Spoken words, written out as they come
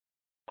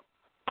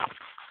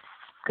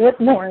Good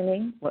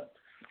morning.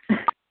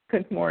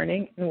 Good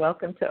morning, and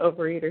welcome to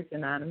Overeaters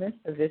Anonymous,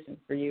 a Vision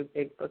for You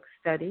Big Book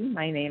Study.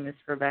 My name is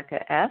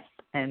Rebecca S.,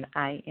 and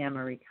I am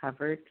a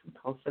recovered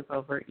compulsive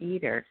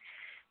overeater.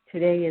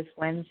 Today is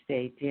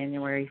Wednesday,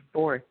 January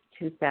 4th,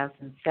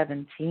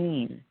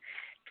 2017.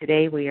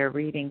 Today we are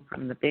reading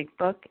from the Big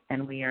Book,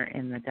 and we are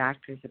in the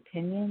Doctor's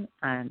Opinion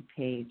on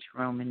page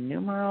Roman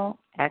numeral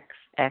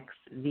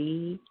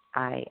xxviii.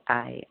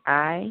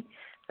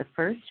 The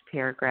first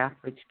paragraph,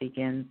 which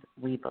begins,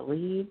 "We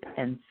believe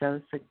and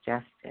so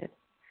suggested."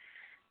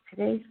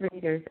 Today's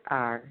readers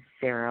are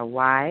Sarah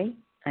Y.,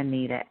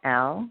 Anita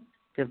L.,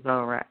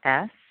 Devora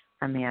S.,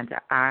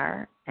 Amanda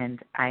R.,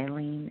 and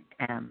Eileen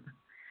M.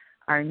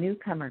 Our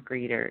newcomer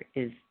greeter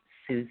is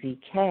Susie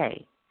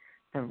K.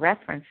 The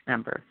reference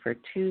number for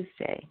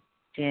Tuesday,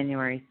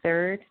 January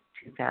 3rd,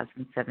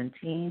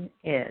 2017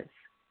 is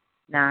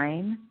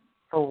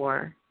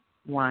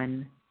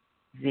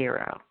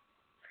 9410.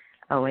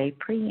 OA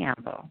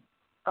Preamble.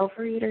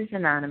 Overeaters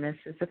Anonymous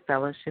is a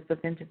fellowship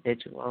of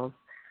individuals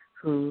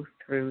who,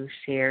 through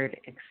shared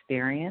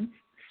experience,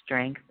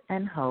 strength,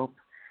 and hope,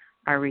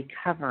 are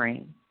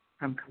recovering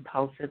from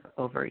compulsive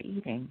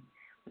overeating.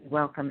 We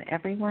welcome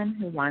everyone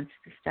who wants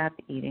to stop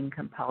eating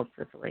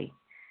compulsively.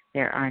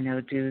 There are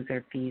no dues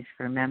or fees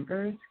for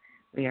members.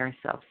 We are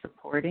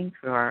self-supporting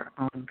through our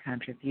own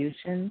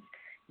contributions,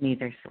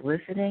 neither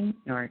soliciting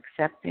nor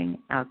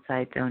accepting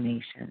outside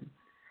donations.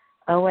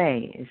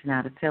 OA is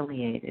not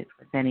affiliated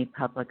with any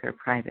public or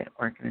private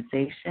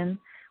organization,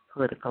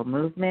 political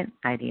movement,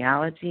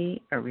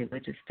 ideology, or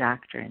religious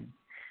doctrine.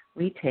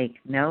 We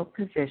take no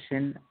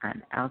position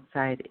on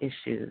outside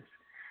issues.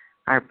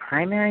 Our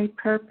primary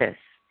purpose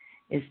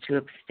is to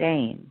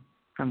abstain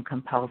from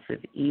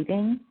compulsive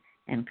eating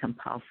and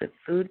compulsive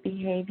food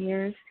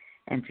behaviors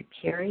and to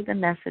carry the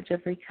message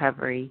of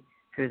recovery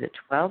through the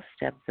 12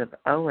 steps of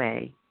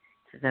OA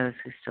to those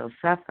who still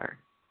suffer.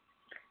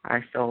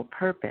 Our sole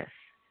purpose.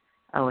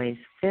 OA's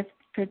fifth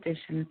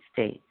tradition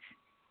states,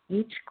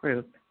 each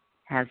group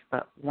has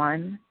but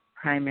one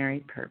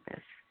primary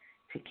purpose,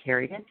 to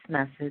carry its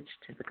message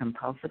to the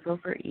compulsive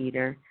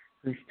overeater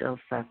who still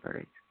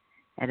suffers.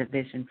 At a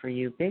Vision for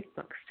You Big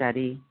Book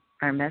Study,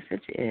 our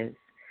message is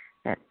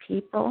that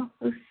people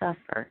who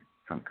suffer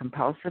from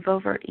compulsive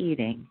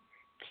overeating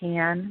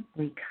can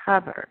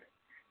recover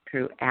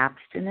through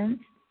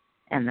abstinence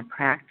and the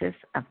practice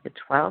of the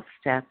 12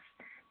 steps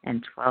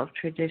and 12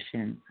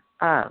 traditions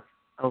of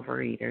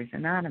Overeaters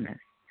Anonymous.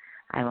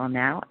 I will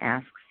now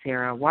ask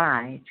Sarah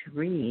Y. to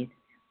read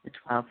the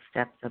 12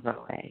 steps of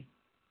OA.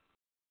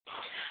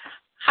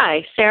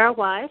 Hi, Sarah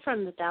Y.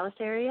 from the Dallas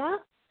area.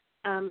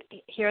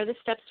 Here are the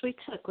steps we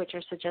took, which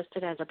are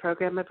suggested as a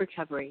program of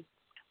recovery.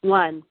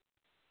 1,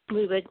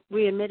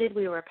 we admitted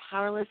we were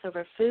powerless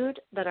over food,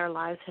 that our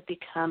lives had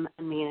become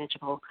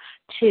unmanageable.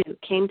 2,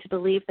 came to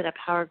believe that a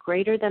power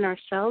greater than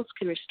ourselves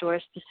could restore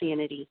us to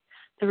sanity.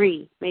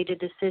 3, made a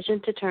decision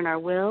to turn our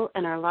will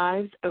and our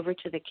lives over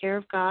to the care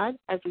of God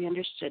as we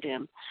understood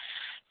Him.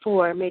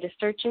 4, made a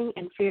searching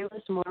and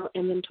fearless moral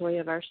inventory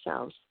of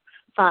ourselves.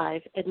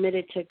 5,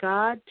 admitted to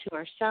God, to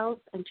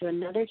ourselves, and to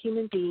another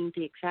human being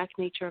the exact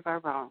nature of our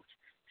wrongs.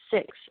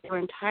 6, were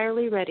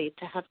entirely ready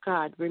to have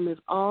God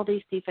remove all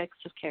these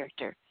defects of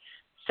character.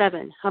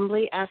 7,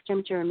 humbly asked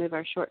Him to remove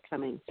our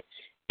shortcomings.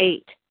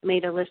 8,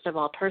 made a list of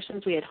all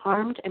persons we had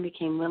harmed and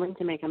became willing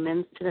to make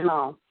amends to them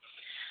all.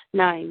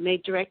 9,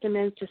 made direct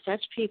amends to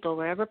such people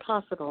wherever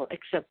possible,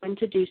 except when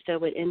to do so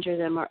would injure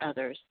them or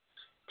others.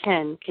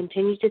 10,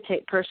 continued to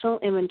take personal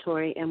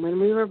inventory, and when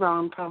we were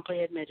wrong, promptly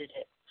admitted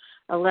it.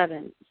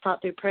 11,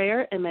 sought through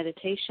prayer and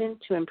meditation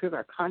to improve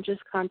our conscious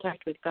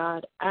contact with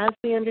God as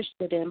we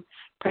understood Him,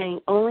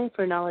 praying only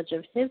for knowledge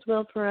of His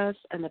will for us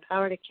and the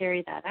power to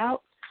carry that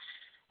out.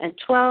 And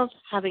 12,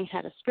 having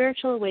had a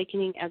spiritual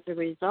awakening as a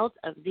result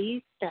of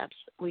these steps,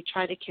 we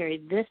try to carry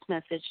this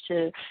message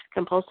to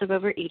compulsive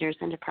overeaters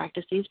and to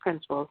practice these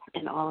principles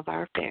in all of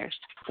our affairs.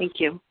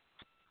 Thank you.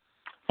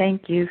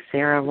 Thank you,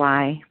 Sarah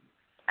Y.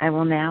 I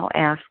will now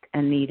ask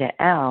Anita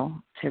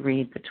L. to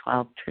read the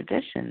 12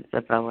 traditions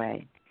of OA.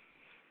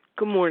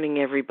 Good morning,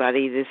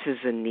 everybody. This is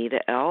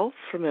Anita L.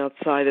 from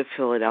outside of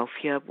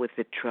Philadelphia with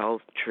the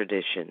 12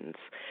 traditions.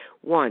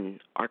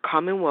 1, our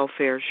common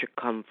welfare should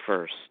come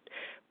first.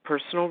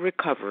 Personal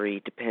recovery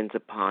depends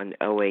upon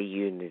OA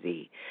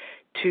unity.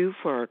 2,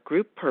 for our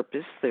group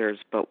purpose, there is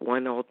but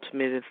one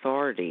ultimate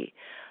authority,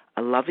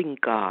 a loving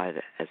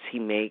God, as He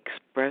may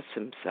express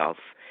Himself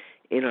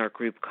in our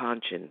group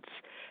conscience.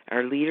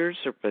 Our leaders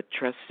are but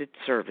trusted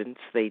servants,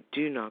 they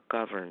do not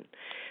govern.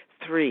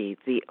 3,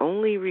 the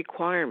only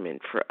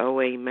requirement for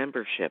OA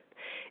membership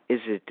is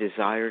a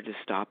desire to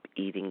stop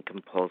eating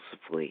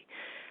compulsively.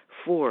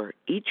 4,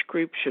 each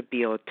group should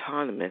be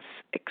autonomous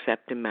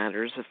except in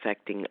matters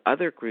affecting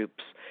other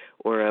groups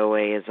or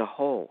OA as a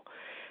whole.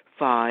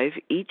 5,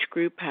 each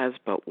group has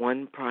but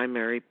one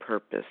primary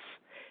purpose,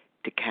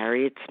 to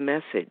carry its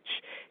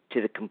message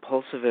to the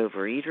compulsive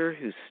overeater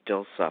who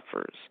still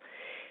suffers.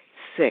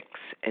 6,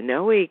 an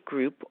OA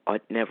group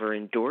ought never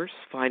endorse,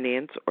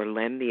 finance, or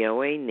lend the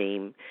OA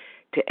name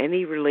to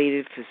any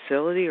related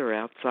facility or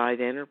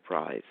outside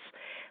enterprise,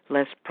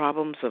 lest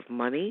problems of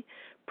money,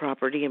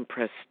 property, and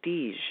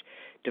prestige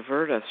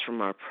divert us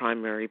from our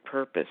primary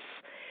purpose.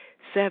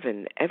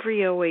 7,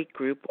 every OA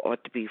group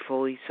ought to be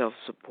fully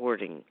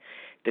self-supporting,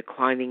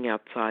 declining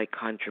outside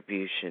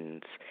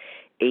contributions.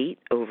 8,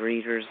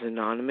 Overeaters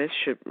Anonymous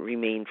should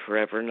remain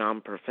forever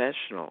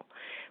non-professional,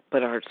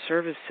 but our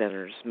service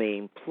centers may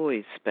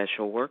employ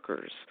special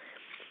workers.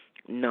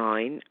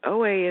 9,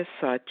 OA as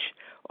such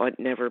ought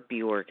never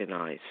be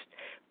organized,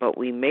 but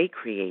we may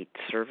create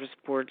service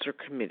boards or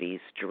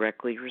committees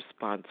directly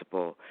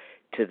responsible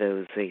to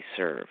those they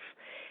serve.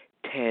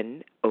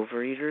 10,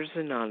 Overeaters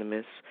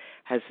Anonymous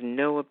has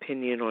no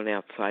opinion on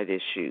outside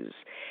issues.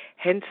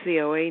 Hence, the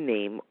OA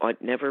name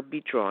ought never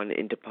be drawn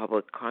into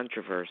public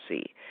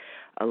controversy.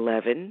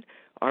 11,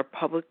 our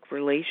public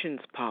relations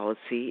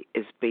policy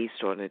is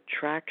based on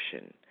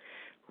attraction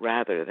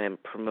rather than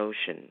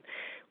promotion.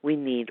 We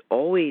need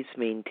always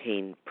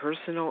maintain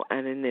personal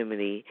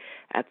anonymity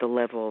at the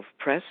level of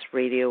press,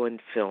 radio, and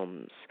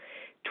films.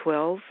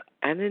 12,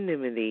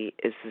 anonymity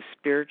is the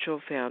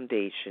spiritual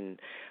foundation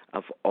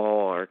of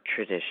all our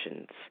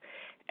traditions,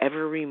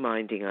 ever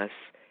reminding us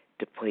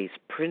to place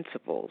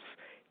principles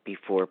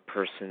before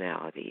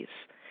personalities.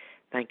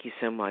 Thank you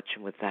so much,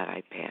 and with that,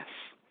 I pass.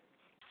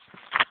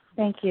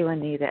 Thank you,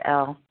 Anita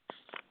L.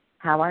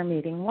 How our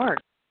meeting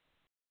works.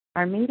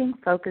 Our meeting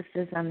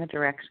focuses on the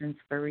directions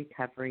for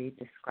recovery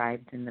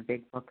described in the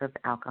Big Book of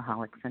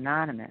Alcoholics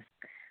Anonymous.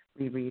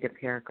 We read a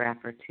paragraph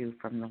or two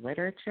from the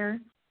literature,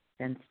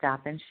 then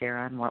stop and share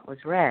on what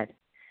was read.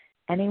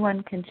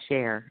 Anyone can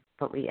share,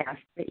 but we ask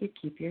that you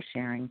keep your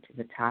sharing to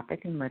the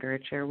topic and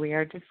literature we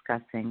are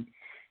discussing,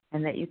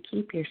 and that you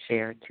keep your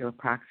share to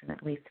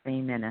approximately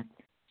 3 minutes.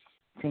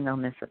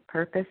 Singleness of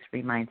purpose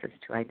reminds us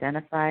to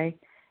identify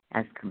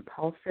as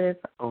compulsive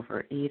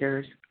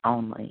overeaters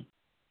only.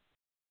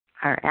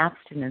 Our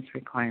abstinence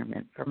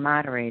requirement for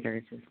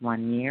moderators is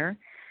 1 year,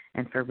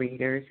 and for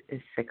readers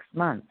is 6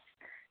 months.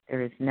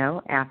 There is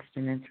no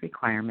abstinence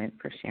requirement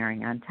for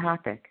sharing on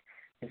topic.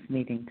 This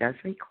meeting does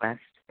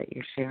request that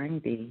your sharing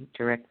be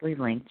directly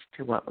linked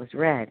to what was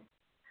read.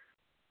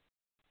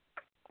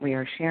 We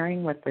are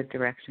sharing what the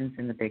directions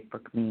in the Big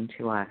Book mean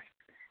to us.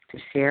 To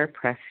share,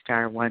 press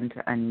star 1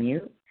 to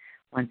unmute.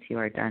 Once you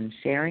are done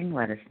sharing,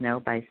 let us know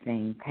by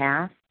saying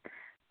pass,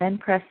 then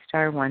press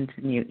star 1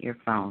 to mute your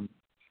phone.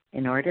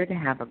 In order to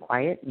have a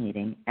quiet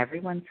meeting,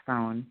 everyone's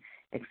phone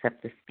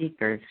except the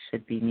speaker's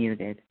should be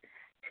muted.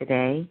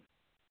 Today,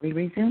 we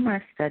resume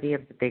our study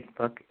of the Big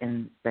Book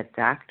in the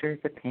Doctor's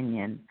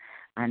Opinion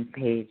on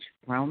page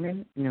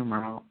Roman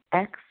numeral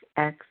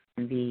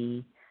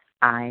xxviii.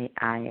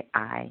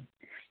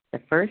 The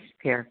first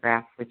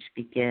paragraph, which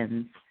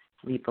begins,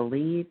 "We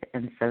believe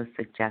and so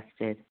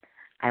suggested."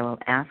 I will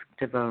ask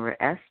Devora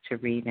S. to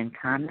read and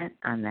comment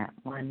on that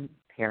one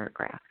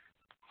paragraph.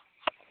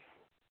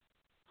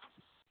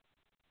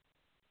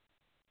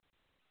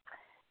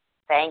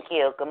 Thank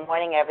you. Good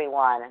morning,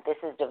 everyone. This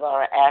is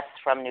Devora S.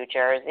 from New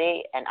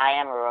Jersey, and I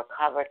am a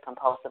recovered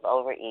compulsive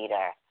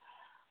overeater.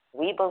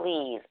 We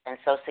believe, and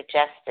so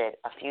suggested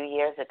a few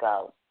years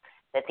ago,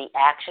 that the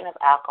action of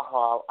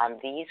alcohol on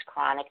these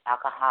chronic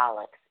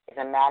alcoholics is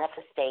a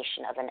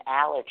manifestation of an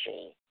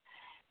allergy,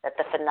 that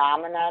the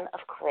phenomenon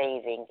of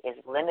craving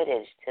is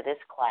limited to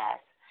this class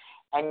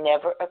and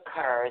never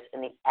occurs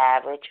in the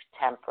average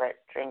temperate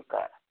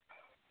drinker.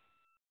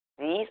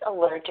 These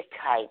allergic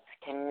types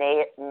can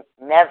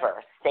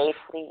never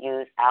safely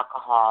use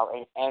alcohol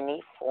in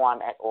any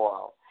form at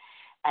all,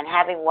 and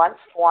having once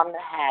formed the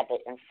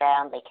habit and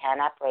found they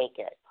cannot break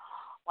it,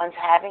 once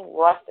having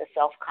lost their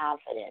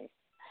self-confidence,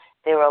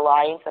 their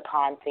reliance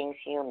upon things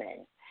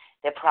human,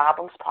 their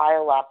problems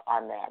pile up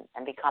on them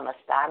and become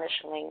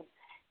astonishingly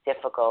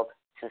difficult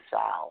to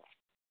solve.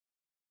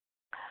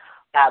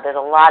 Now, there's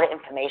a lot of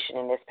information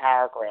in this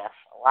paragraph,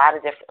 a lot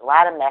of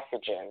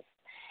messages.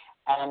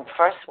 And the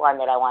first one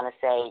that I want to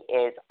say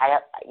is,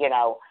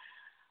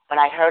 when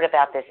I heard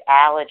about this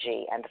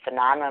allergy and the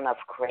phenomenon of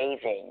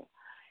craving,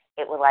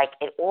 it was like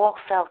it all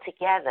fell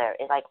together.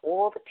 It's like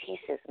all the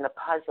pieces in the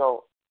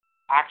puzzle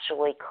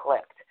actually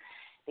clicked,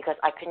 because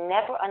I could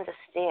never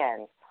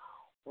understand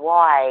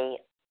why,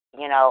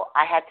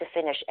 I had to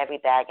finish every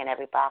bag and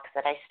every box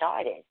that I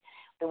started.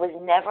 There was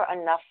never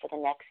enough for the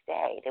next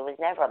day. There was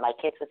never. My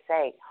kids would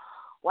say,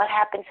 "What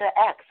happened to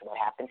X? What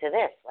happened to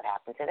this? What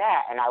happened to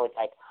that?" And I would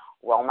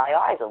roll my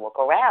eyes and look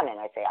around, and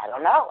I'd say, I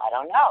don't know.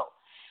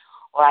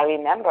 Or I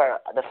remember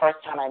the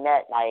first time I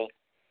met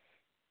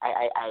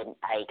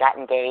I got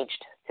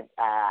engaged, and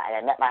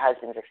I met my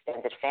husband's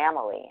extended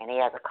family, and he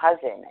has a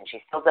cousin, and she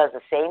still does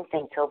the same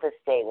thing till this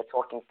day. We're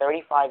talking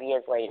 35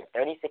 years later,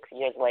 36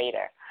 years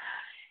later.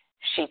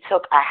 She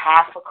took a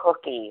half a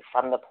cookie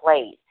from the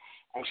plate,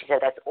 and she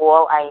said, "That's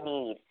all I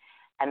need."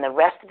 And the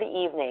rest of the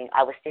evening,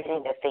 I was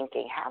sitting there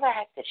thinking, how the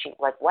heck did she,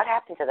 what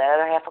happened to the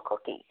other half a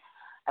cookie?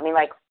 I mean,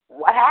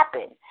 what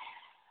happened?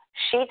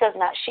 She's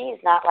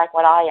not like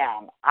what I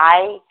am.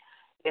 I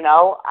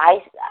don't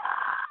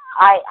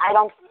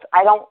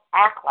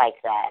act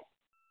like that.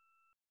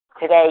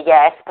 Today,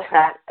 yes, but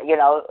not,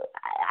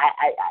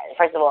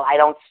 first of all, I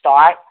don't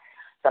start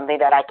something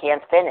that I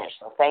can't finish.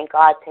 So thank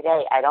God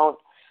today I don't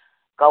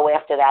go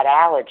after that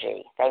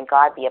allergy. Thank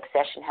God the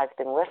obsession has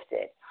been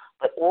lifted.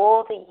 But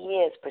all the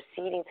years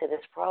preceding to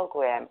this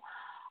program,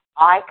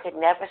 I could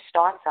never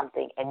start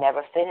something and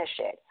never finish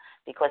it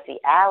because the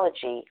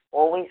allergy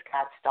always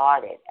got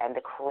started, and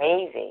the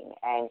craving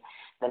and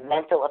the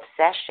mental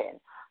obsession,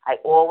 I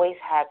always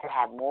had to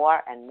have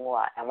more and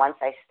more. And once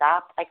I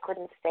stopped, I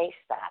couldn't stay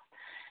stopped.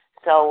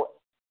 So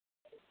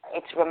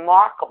it's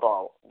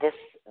remarkable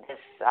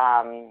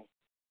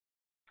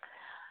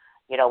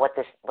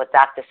what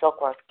Dr.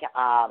 Silkworth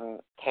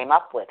came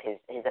up with,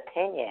 his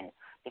opinion,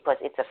 because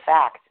it's a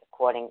fact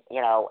according,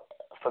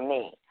 for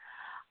me.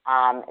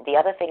 The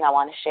other thing I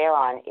want to share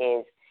on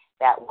is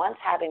that once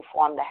having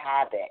formed the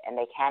habit and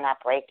they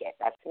cannot break it,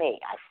 that's me.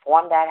 I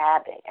formed that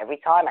habit. Every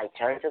time I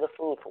turn to the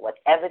food for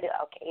whatever the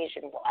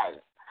occasion was,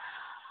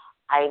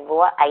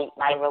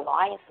 my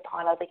reliance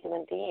upon other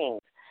human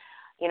beings.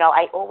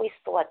 I always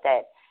thought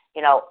that,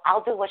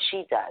 I'll do what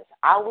she does.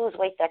 I'll lose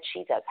weight that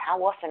she does.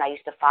 How often I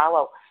used to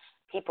follow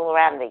people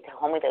around me to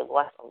told me they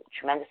lost a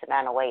tremendous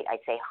amount of weight. I'd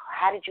say,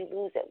 how did you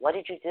lose it? What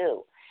did you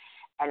do?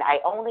 And I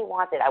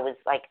was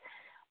like,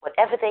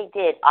 whatever they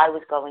did, I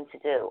was going to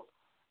do.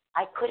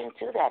 I couldn't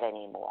do that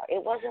anymore.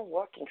 It wasn't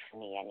working for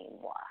me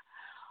anymore.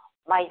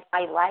 My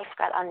life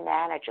got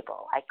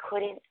unmanageable.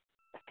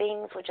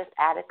 Things were just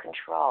out of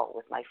control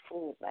with my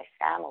food, my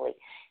family.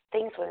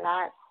 Things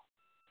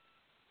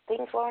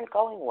weren't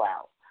going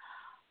well.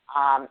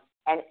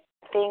 And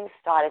things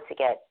started to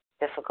get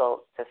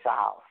difficult to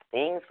solve.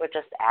 Things were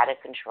just out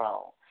of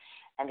control.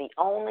 And the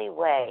only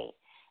way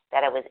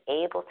that I was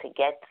able to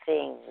get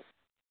things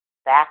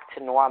back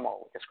to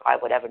normal,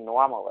 describe whatever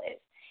normal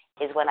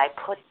is when I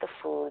put the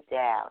food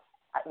down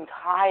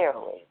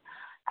entirely.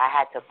 I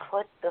had to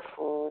put the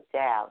food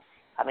down.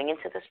 Coming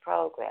into this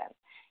program,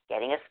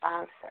 getting a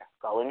sponsor,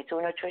 going to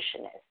a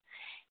nutritionist,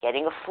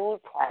 getting a food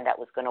plan that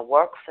was going to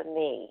work for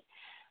me,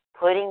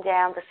 putting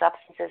down the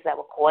substances that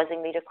were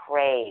causing me to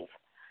crave.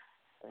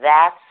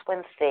 That's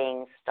when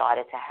things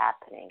started to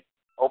happening.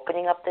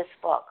 Opening up this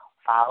book,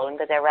 following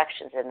the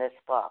directions in this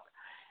book.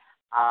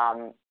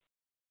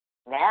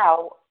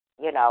 Now,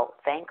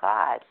 thank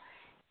God,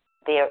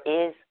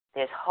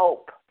 there's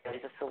hope.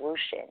 There's a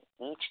solution.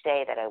 Each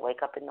day that I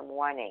wake up in the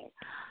morning,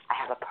 I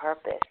have a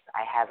purpose.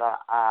 I have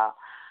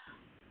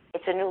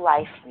it's a new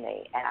life for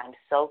me, and I'm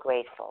so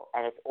grateful.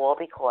 And it's all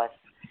because,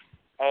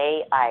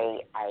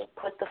 I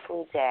put the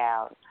food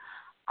down.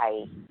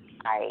 I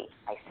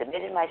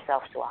submitted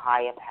myself to a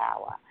higher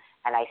power,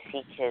 and I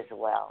seek His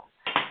will.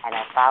 And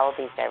I follow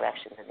these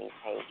directions in these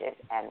pages,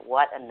 and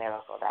what a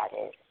miracle that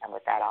is. And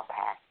with that, I'll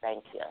pass.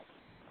 Thank you.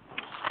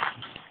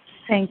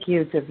 Thank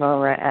you,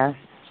 Devorah S.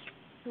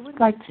 Who would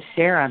like to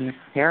share on this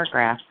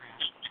paragraph?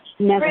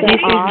 Nessa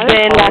R.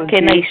 Bella,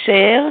 can I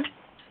share?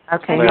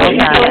 Okay, hold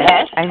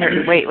on. I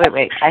heard,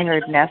 wait. I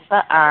heard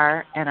Nessa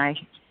R., and I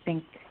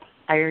think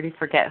I already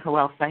forget who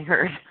else I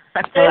heard.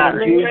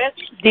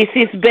 This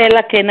is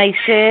Bella, can I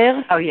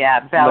share? Oh, yeah,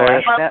 Bella.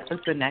 Larry. That was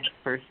the next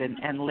person.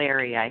 And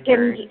Larry, I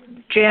heard.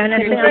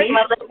 Janice.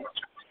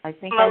 I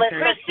think I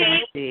heard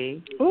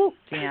Timothy,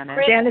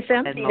 Janice,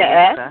 and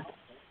Melissa.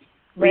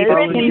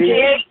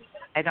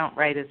 I don't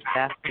write as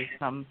fast as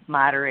some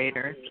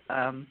moderators.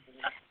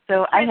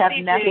 So I have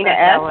Nessa,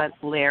 Bella,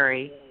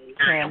 Larry,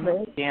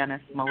 Kim,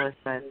 Janice,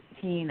 Melissa,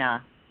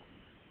 Tina.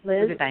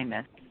 Liz. Who did I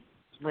miss?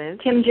 Liz?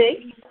 Kim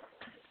G.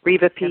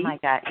 Reva P. Kim, I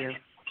got you.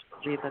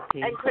 Reva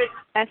P. And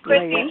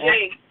Christine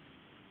G.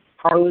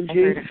 Harlan G. I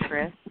heard of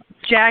Chris.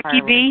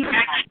 Jackie B.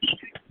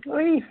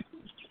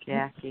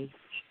 Jackie.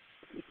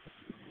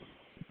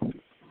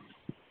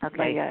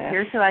 Okay,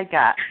 here's who I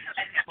got.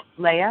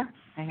 Leah,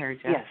 I heard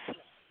you. Yes.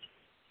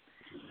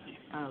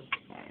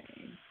 Okay.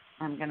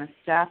 I'm going to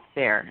stop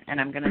there, and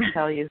I'm going to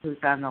tell you who's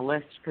on the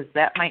list, because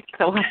that might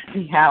fill up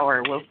the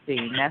hour. We'll see.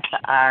 Nessa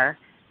R.,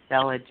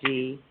 Bella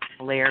G.,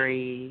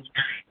 Larry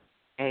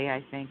A.,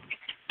 I think,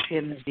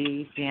 Tim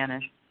G.,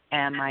 Janice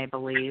M., I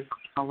believe,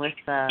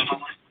 Melissa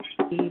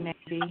P.,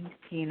 maybe,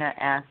 Tina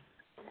S.,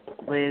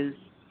 Liz,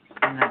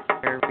 I'm not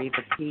sure,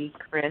 Reva P.,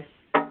 Chris,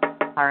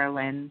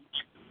 Harlan,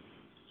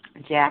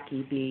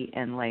 Jackie B.,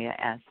 and Leah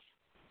S.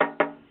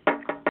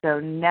 So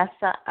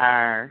Nessa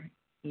R.,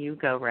 you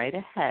go right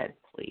ahead,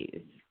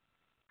 please.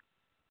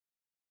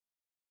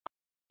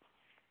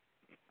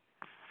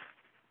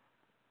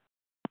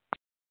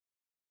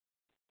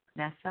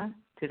 Nessa?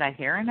 Did I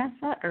hear a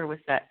Nessa, or was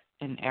that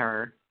an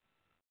error?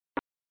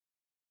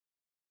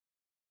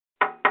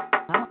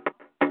 Well,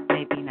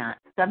 maybe not.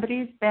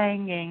 Somebody's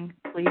banging.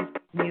 Please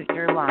mute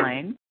your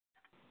line.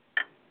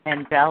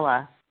 And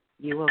Bella,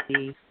 you will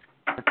be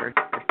the first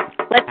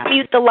person. Let's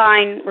mute the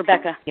line,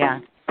 Rebecca. Yeah,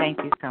 thank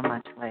you so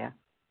much, Leah.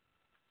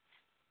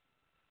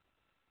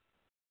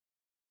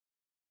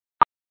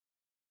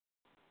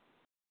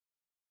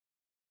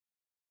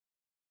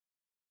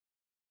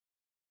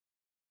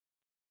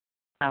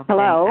 Okay.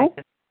 Hello?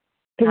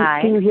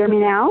 Hi. Can you hear me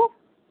now?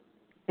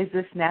 Is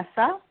this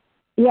Nessa?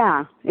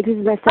 Yeah, it is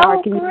Nessa.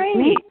 Oh, Can you hear great.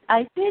 me?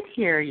 I did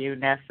hear you,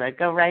 Nessa.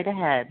 Go right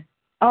ahead.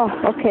 Oh,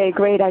 okay,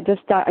 great. I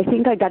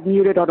think I got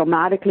muted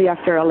automatically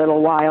after a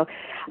little while.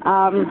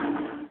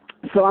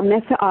 So I'm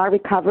Nessa R.,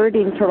 recovered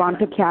in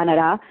Toronto,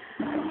 Canada.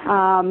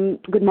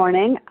 Good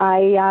morning.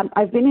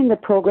 I've been in the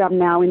program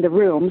now in the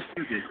rooms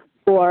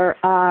for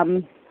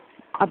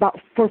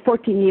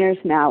 14 years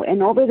now,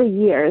 and over the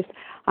years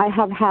I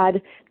have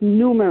had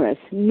numerous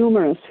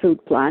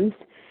food plans.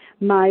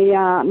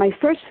 My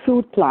first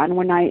food plan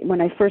when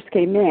I first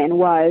came in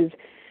was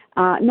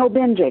no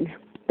binging.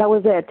 That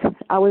was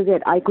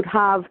it. I could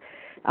have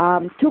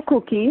 2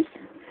 cookies,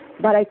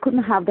 but I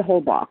couldn't have the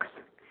whole box,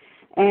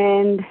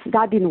 and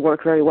that didn't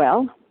work very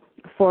well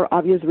for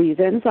obvious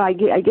reasons. I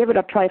gave it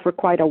a try for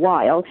quite a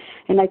while,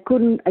 and I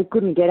couldn't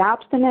get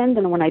abstinent.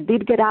 And when I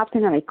did get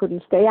abstinent, I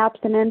couldn't stay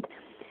abstinent.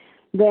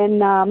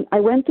 Then I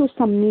went to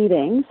some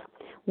meetings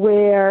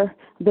where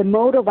the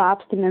mode of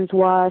abstinence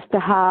was to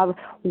have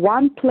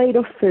 1 plate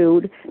of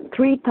food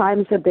 3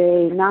 times a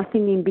day,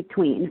 nothing in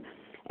between.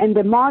 And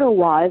the motto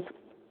was,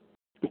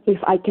 if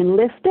I can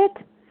lift it,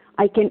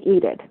 I can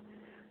eat it.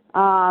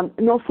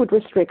 No food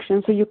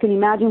restrictions, so you can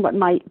imagine what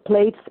my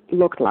plates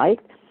looked like.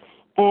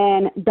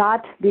 And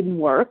that didn't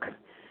work.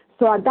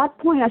 So at that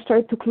point, I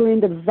started to clue in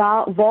the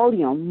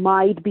volume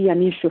might be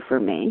an issue for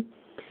me.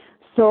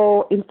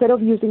 So instead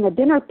of using a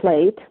dinner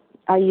plate,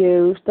 I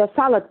used a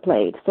salad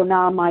plate. So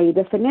now my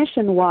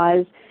definition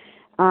was,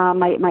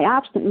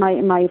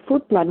 my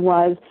food plan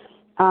was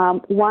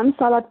 1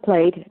 salad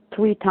plate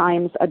 3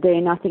 times a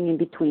day, nothing in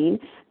between,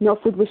 no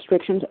food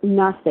restrictions,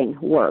 nothing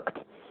worked.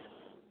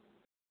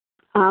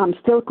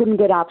 Still couldn't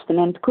get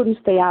abstinent, couldn't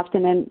stay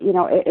abstinent.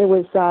 It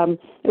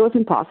was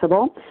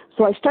impossible.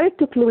 So I started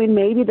to clue in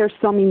maybe there's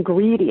some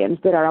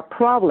ingredients that are a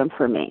problem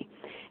for me.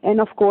 And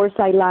of course,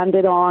 I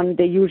landed on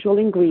the usual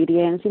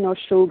ingredients,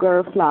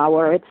 sugar,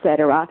 flour,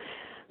 etc.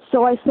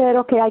 So I said,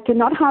 okay, I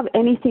cannot have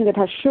anything that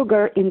has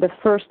sugar in the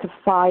first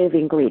 5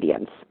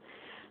 ingredients.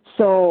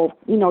 So,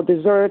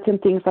 desserts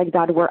and things like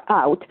that were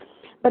out.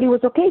 But it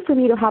was okay for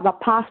me to have a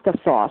pasta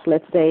sauce,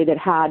 let's say, that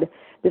had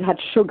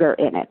sugar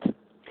in it.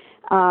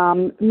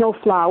 No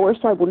flour,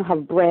 so I wouldn't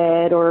have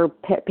bread or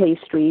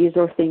pastries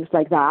or things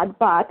like that.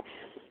 But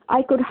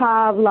I could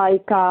have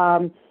like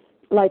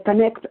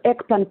an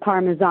eggplant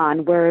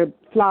parmesan where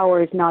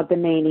flour is not the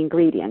main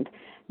ingredient.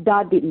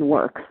 That didn't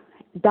work.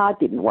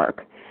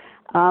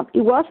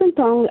 It wasn't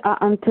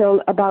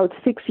until about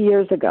 6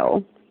 years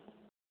ago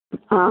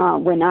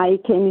when I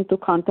came into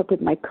contact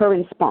with my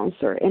current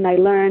sponsor, and I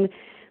learned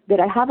that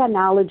I have an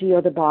allergy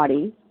of the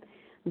body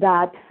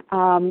that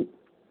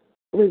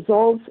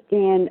results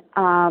in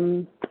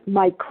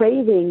my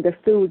craving the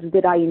foods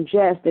that I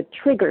ingest that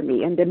trigger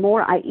me, and the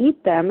more I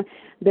eat them,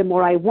 the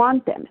more I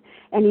want them.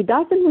 And it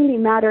doesn't really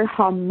matter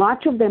how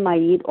much of them I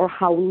eat or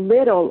how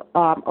little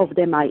of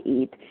them I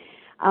eat.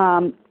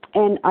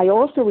 And I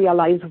also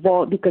realized,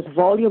 because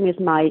volume is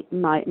my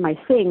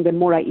thing, the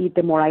more I eat,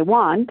 the more I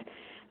want,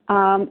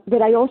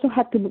 that I also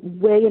had to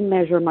weigh and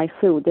measure my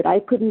food, that I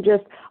couldn't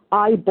just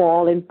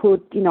eyeball and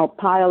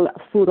pile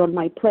food on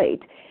my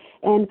plate.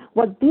 And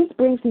what this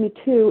brings me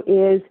to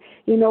is,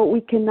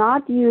 we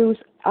cannot use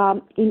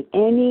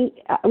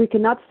we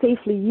cannot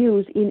safely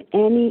use in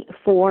any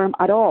form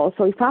at all.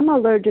 So if I'm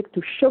allergic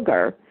to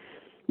sugar,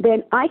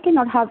 then I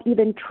cannot have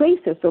even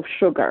traces of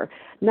sugar.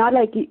 Not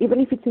like, even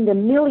if it's in the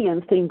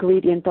millionth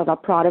ingredient of a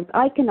product,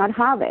 I cannot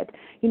have it.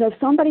 If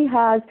somebody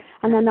has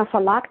an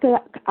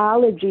anaphylactic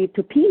allergy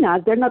to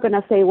peanuts, they're not going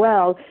to say,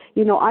 well,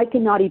 I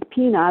cannot eat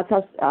peanuts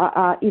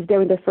if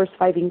they're in the first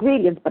 5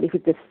 ingredients, but if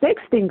it's the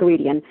 6th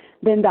ingredient,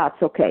 then that's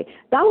okay.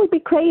 That would be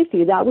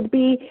crazy. That would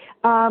be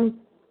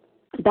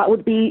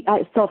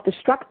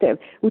self-destructive,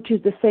 which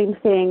is the same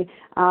thing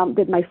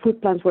that my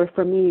food plans were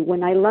for me.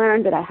 When I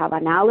learned that I have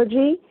an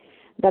allergy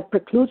that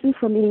precludes me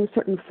from eating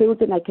certain foods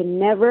that I can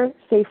never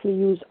safely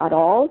use at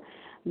all,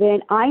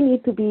 then I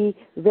need to be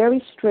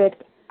very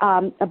strict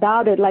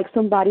about it, like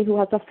somebody who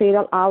has a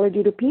fatal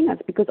allergy to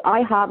peanuts, because I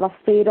have a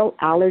fatal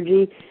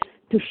allergy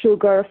to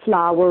sugar,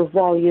 flour,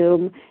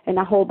 volume, and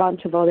a whole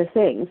bunch of other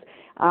things.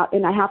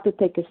 And I have to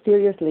take it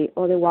seriously,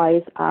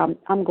 otherwise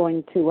I'm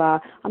going to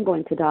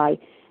die.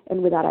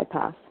 And with that, I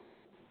pass.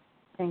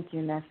 Thank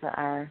you, Nessa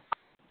R.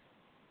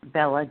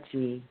 Bella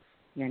G.,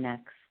 you're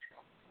next.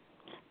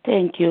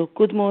 Thank you.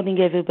 Good morning,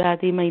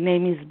 everybody. My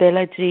name is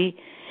Bella G.,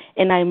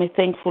 and I'm a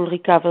thankful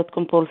recovered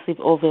compulsive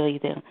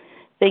overeater.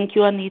 Thank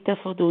you, Anita,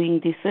 for doing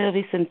this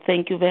service, and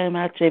thank you very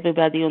much,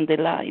 everybody on the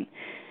line.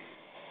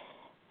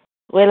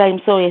 Well, I'm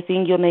sorry. I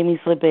think your name is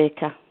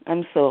Rebecca.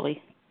 I'm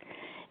sorry.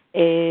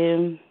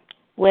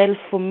 Well,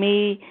 for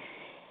me,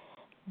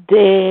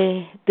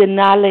 the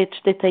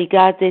knowledge that I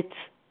got that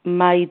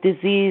my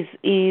disease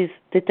is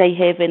that I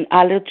have an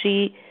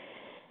allergy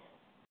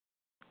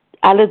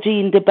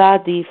in the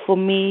body, for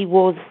me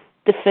was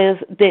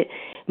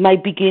my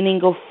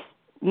beginning of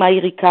my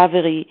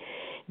recovery,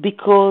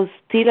 because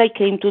till I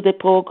came to the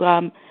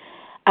program,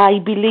 I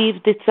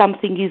believed that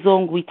something is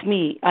wrong with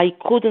me. I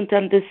couldn't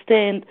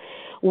understand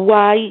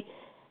why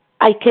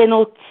I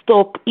cannot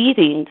stop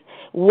eating.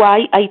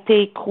 Why I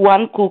take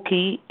one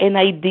cookie and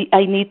I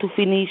need to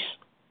finish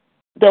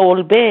the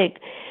whole bag?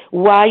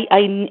 Why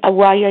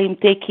I'm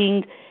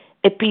taking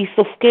a piece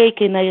of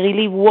cake and I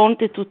really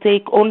wanted to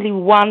take only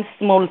one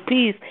small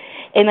piece,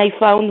 and I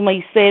found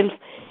myself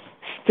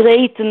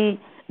straighten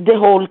the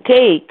whole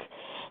cake?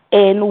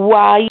 And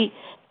why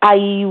I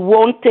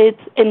wanted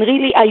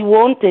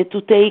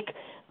to take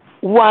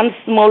one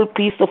small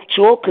piece of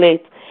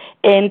chocolate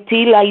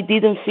until I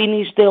didn't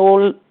finish the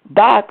whole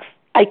box.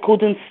 I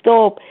couldn't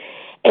stop.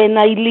 And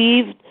I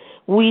lived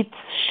with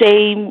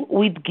shame,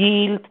 with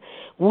guilt,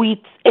 with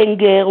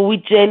anger,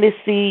 with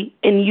jealousy,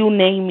 and you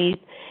name it.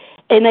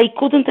 And I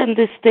couldn't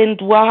understand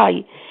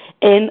why.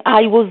 And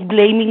I was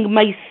blaming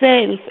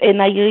myself,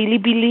 and I really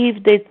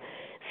believed that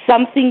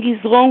something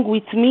is wrong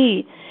with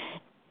me.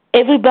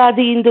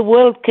 Everybody in the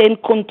world can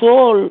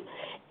control,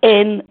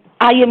 and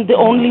I am the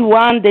only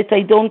one that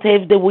I don't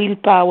have the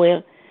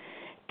willpower.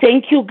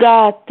 Thank you,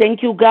 God.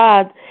 Thank you,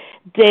 God,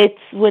 that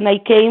when I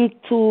came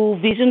to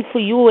Vision for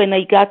You and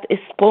I got a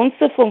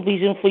sponsor from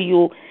Vision for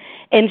You,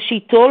 and she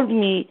told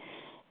me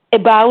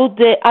about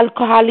the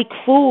alcoholic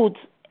food,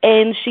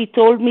 and she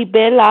told me,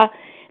 Bella,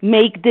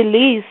 make the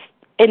list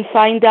and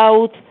find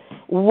out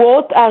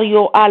what are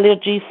your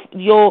allergies,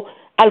 your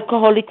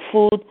alcoholic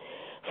food.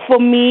 For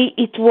me,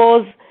 it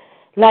was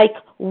like,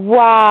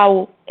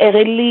 wow, a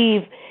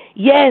relief.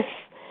 Yes,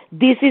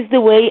 this is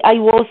the way I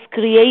was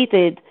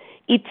created.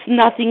 It's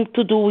nothing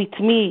to do with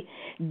me.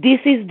 This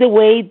is the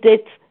way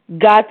that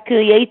God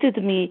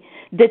created me,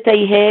 that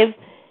I have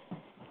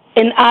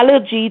an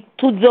allergy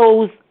to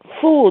those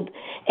food.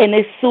 And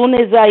as soon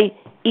as I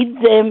eat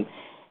them,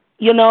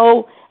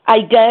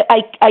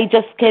 I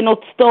just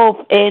cannot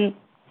stop, and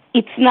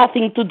it's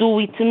nothing to do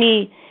with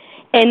me.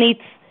 And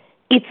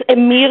it's a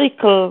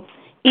miracle.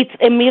 It's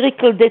a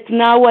miracle that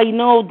now I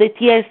know that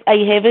yes, I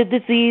have a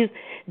disease,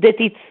 that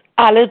it's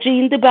allergy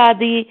in the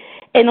body,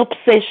 an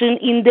obsession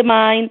in the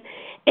mind,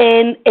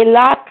 and a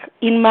lack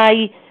in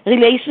my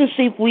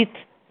relationship with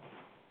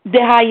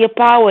the higher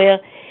power.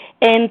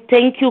 And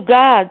thank you,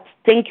 God.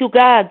 Thank you,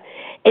 God.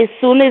 As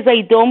soon as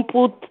I don't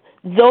put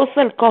those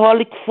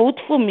alcoholic food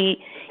for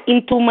me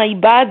into my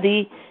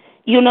body,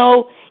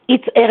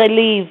 it's a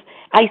relief.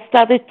 I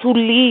started to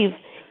live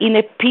in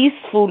a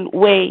peaceful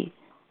way.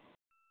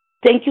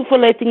 Thank you for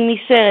letting me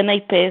share, and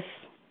I pass.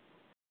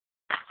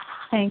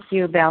 Thank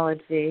you, Bella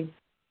G.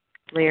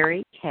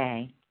 Larry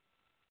K.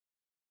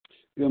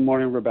 Good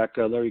morning,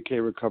 Rebecca. Larry K.,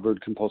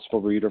 recovered compulsive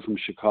overeater from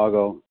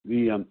Chicago.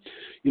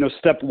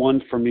 Step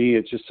one for me,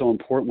 it's just so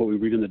important what we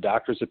read in the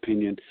doctor's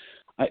opinion.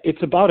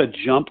 It's about a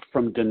jump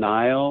from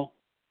denial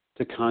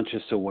to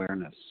conscious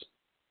awareness.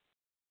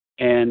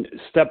 And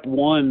step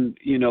one,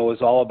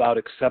 is all about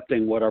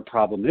accepting what our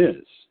problem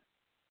is.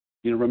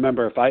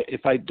 Remember,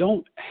 if I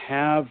don't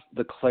have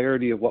the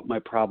clarity of what my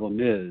problem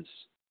is,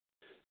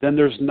 then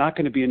there's not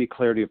going to be any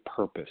clarity of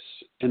purpose.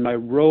 And my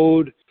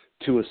road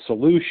to a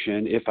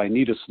solution, if I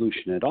need a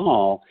solution at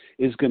all,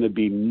 is going to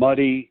be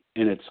muddy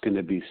and it's going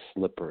to be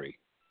slippery.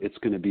 It's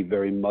going to be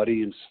very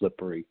muddy and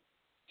slippery.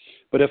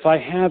 But if I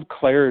have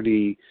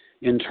clarity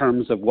in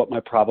terms of what my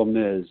problem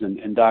is,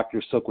 and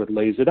Dr. Silkworth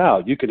lays it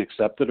out, you can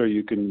accept it or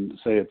you can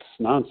say it's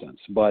nonsense,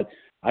 but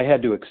I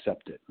had to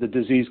accept it. The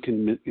disease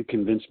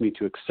convinced me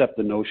to accept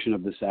the notion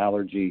of this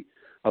allergy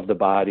of the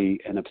body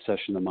and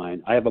obsession of the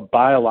mind. I have a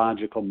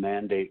biological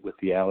mandate with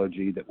the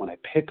allergy that when I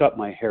pick up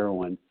my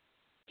heroin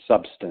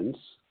substance,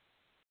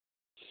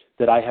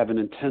 that I have an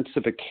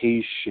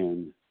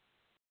intensification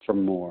for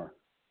more,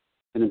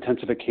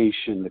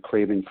 the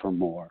craving for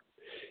more.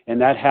 And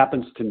that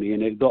happens to me,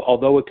 and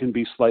although it can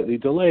be slightly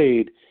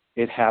delayed,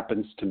 it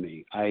happens to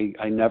me.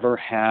 I never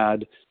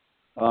had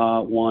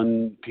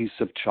one piece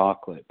of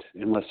chocolate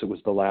unless it was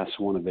the last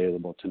one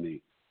available to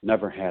me.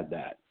 Never had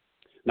that.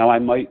 Now, I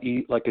might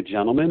eat like a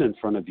gentleman in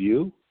front of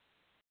you.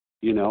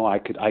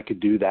 I could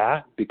do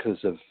that because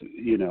of,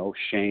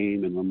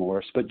 shame and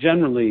remorse. But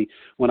generally,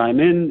 when I'm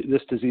in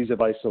this disease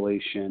of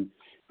isolation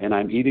and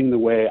I'm eating the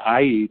way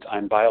I eat,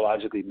 I'm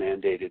biologically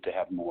mandated to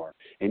have more.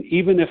 And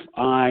even if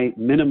I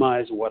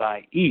minimize what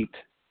I eat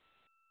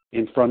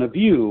in front of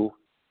you,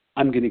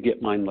 I'm going to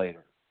get mine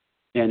later.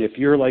 And if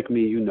you're like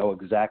me, you know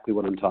exactly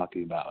what I'm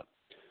talking about.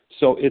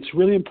 So it's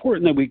really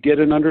important that we get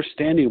an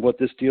understanding of what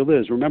this deal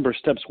is. Remember,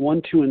 steps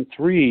 1, 2, and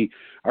 3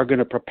 are going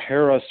to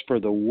prepare us for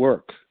the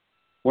work.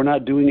 We're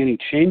not doing any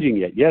changing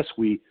yet. Yes,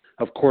 we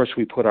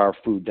put our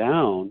food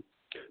down,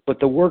 but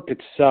the work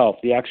itself,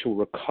 the actual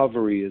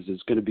recovery is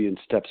going to be in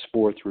steps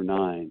 4 through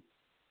 9.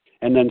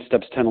 And then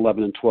steps 10,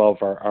 11, and 12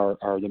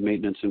 are the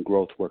maintenance and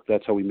growth work.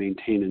 That's how we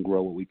maintain and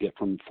grow what we get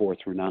from 4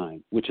 through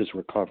 9, which is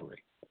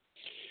recovery.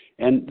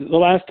 And the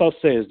last I'll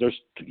say is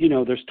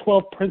there's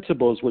 12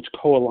 principles which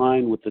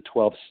co-align with the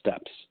 12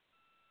 steps.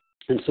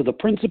 And so the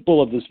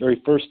principle of this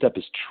very first step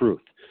is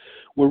truth.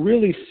 We're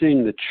really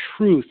seeing the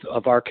truth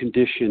of our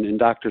condition in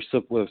Dr.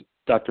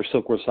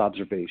 Silkworth's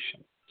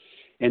observation.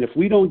 And if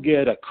we don't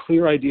get a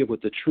clear idea of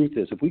what the truth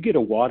is, if we get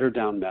a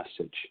watered-down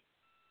message,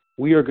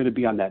 we are going to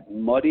be on that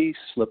muddy,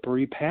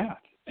 slippery path.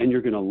 and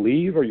you're going to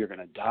leave, or you're going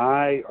to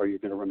die, or you're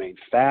going to remain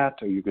fat,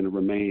 or you're going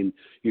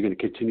to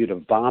continue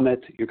to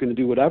vomit. You're going to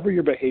do whatever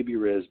your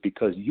behavior is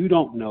because you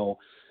don't know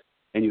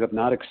and you have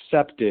not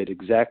accepted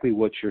exactly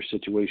what your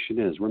situation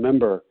is.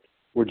 Remember,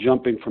 we're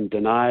jumping from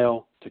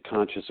denial to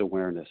conscious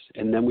awareness,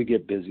 and then we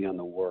get busy on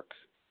the work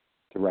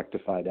to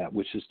rectify that,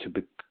 which is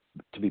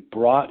to be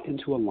brought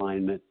into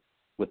alignment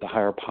with the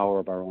higher power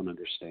of our own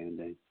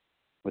understanding.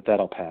 With that,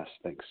 I'll pass.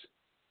 Thanks.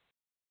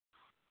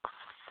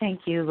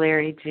 Thank you,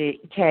 Larry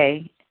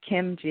K.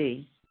 Kim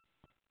G.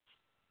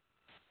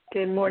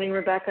 Good morning,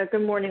 Rebecca.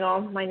 Good morning,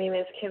 all. My name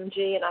is Kim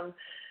G, and I'm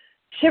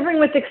shivering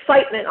with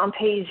excitement on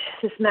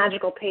this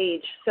magical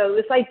page. So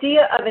this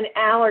idea of an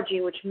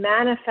allergy which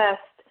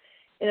manifests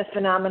in a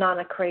phenomenon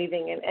of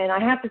craving. And I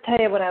have to tell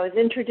you, when I was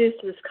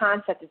introduced to this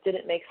concept, it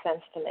didn't make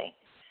sense to me.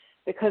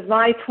 Because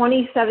my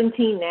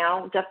 2017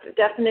 now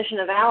definition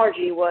of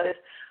allergy was,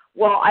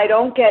 well, I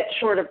don't get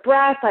short of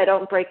breath, I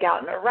don't break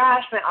out in a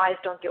rash, my eyes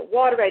don't get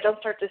watery, I don't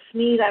start to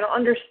sneeze. I don't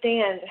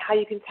understand how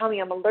you can tell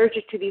me I'm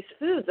allergic to these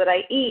foods that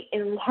I eat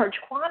in large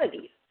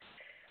quantities.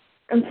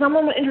 And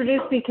someone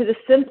introduced me to the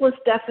simplest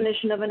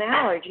definition of an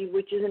allergy,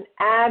 which is an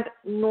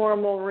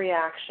abnormal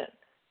reaction.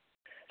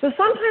 So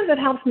sometimes it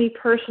helps me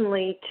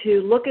personally to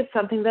look at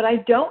something that I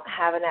don't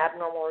have an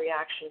abnormal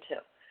reaction to.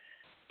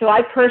 So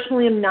I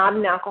personally am not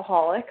an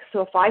alcoholic.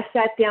 So if I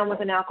sat down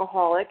with an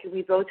alcoholic and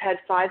we both had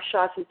 5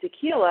 shots of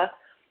tequila,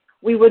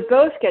 we would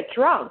both get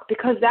drunk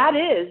because that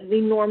is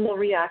the normal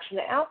reaction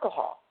to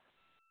alcohol.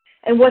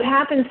 And what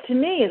happens to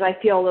me is I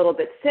feel a little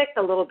bit sick,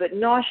 a little bit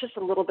nauseous,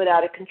 a little bit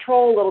out of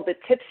control, a little bit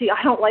tipsy.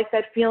 I don't like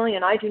that feeling,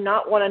 and I do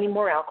not want any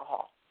more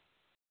alcohol.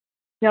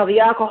 Now, the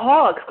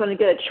alcoholic's going to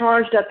get a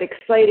charged up,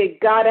 excited,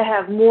 gotta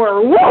have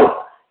more, woo,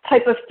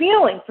 type of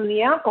feeling from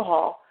the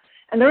alcohol.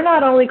 And they're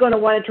not only going to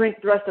want to drink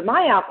the rest of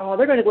my alcohol,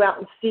 they're going to go out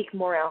and seek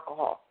more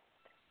alcohol.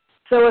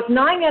 So if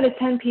 9 out of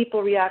 10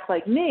 people react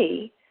like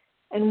me,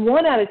 and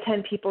 1 out of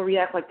 10 people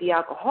react like the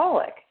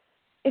alcoholic,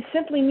 it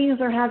simply means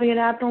they're having an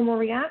abnormal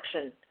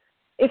reaction.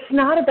 It's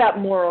not about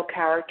moral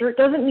character. It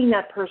doesn't mean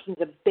that person's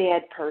a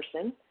bad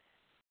person.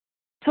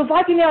 So if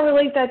I can now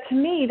relate that to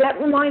me, that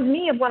reminds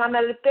me of when I'm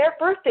at a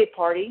birthday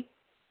party,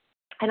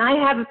 and I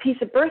have a piece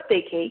of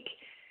birthday cake,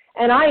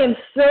 and I am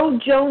so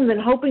jonesing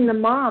and hoping the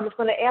mom is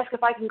going to ask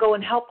if I can go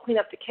and help clean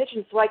up the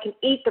kitchen so I can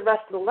eat the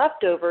rest of the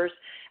leftovers.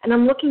 And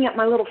I'm looking at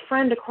my little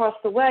friend across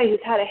the way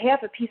who's had a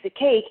half a piece of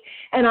cake,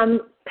 and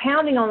I'm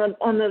pounding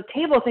on the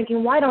table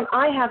thinking, why don't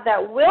I have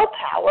that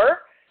willpower?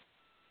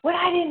 What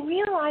I didn't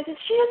realize is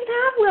she doesn't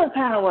have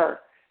willpower.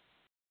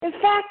 In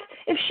fact,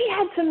 if she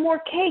had some more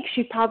cake,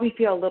 she'd probably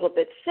feel a little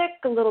bit sick,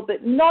 a little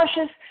bit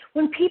nauseous.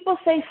 When people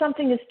say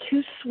something is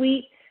too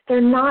sweet, they're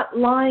not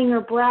lying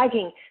or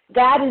bragging.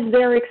 That is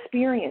their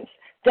experience.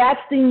 That's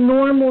the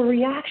normal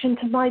reaction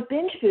to my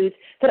binge foods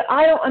that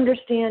I don't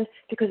understand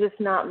because it's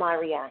not my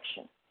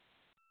reaction.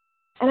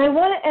 And I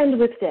want to end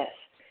with this.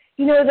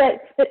 You know,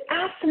 that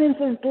abstinence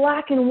is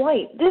black and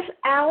white. This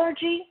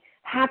allergy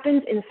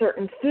happens in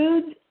certain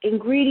foods,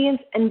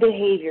 ingredients, and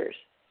behaviors.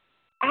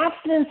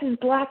 Abstinence is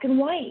black and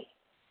white.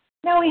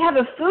 Now we have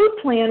a food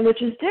plan,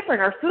 which is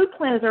different. Our food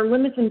plan is our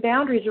limits and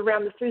boundaries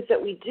around the foods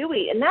that we do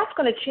eat, and that's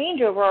going to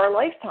change over our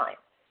lifetime.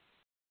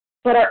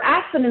 But our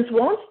abstinence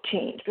won't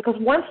change because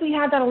once we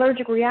have that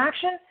allergic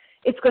reaction,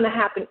 it's going to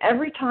happen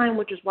every time,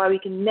 which is why we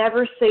can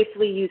never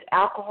safely use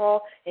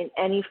alcohol in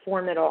any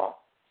form at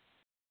all.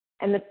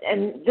 And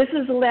this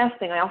is the last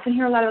thing. I often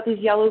hear a lot about these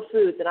yellow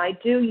foods, and I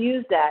do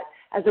use that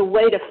as a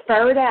way to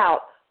ferret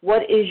out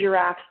what is your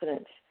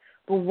abstinence.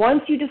 But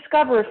once you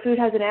discover a food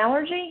has an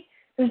allergy,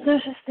 there's no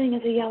such thing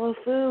as a yellow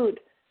food.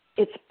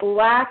 It's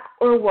black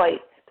or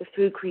white. The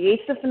food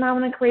creates the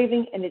phenomenon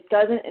craving, and it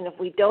doesn't. And if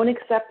we don't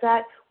accept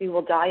that, we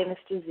will die in this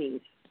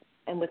disease.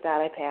 And with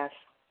that, I pass.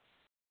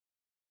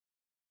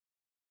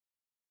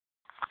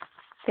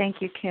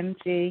 Thank you, Kim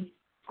G.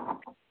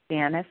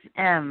 Janice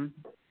M.,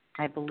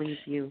 I believe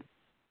you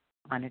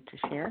wanted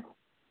to share.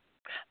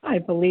 I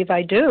believe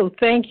I do.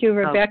 Thank you,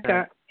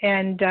 Rebecca.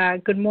 And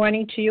good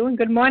morning to you, and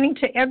good morning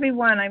to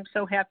everyone. I'm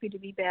so happy to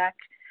be back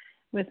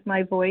with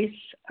my voice.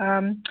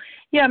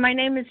 My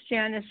name is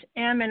Janice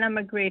M., and I'm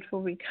a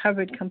grateful,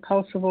 recovered,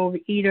 compulsive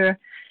overeater.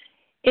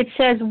 It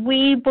says,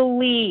 we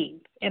believe,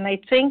 and I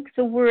think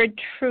the word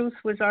truth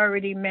was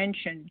already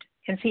mentioned.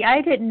 And see,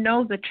 I didn't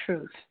know the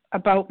truth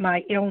about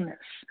my illness.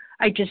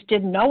 I just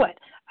didn't know it.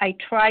 I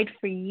tried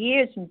for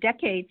years and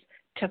decades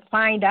to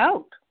find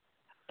out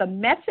the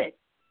method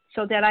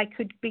so that I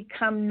could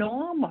become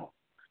normal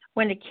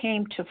when it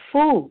came to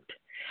food.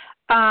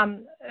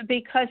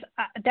 Because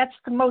that's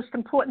the most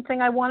important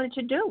thing I wanted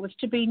to do, was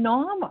to be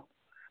normal.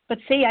 But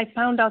see, I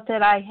found out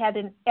that I had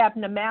an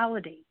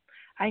abnormality.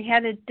 I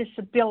had a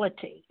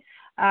disability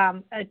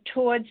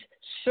towards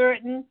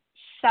certain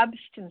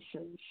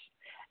substances.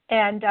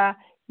 And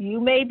you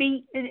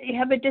may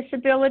have a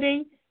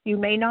disability, you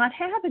may not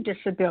have a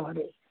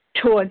disability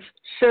towards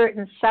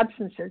certain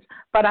substances.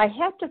 But I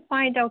had to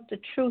find out the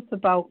truth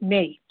about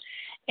me.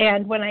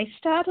 And when I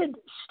started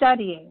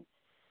studying,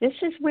 this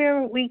is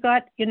where we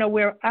got,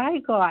 where I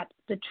got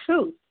the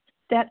truth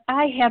that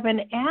I have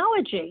an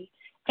allergy.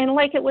 And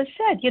like it was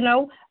said,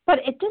 but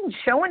it didn't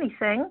show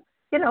anything.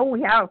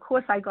 Of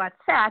course I got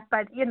fat,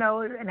 but,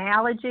 an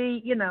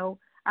allergy,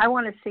 I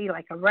want to see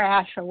like a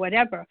rash or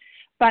whatever.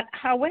 But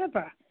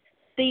however,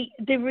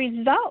 the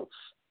results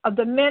of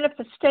the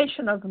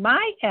manifestation of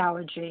my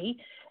allergy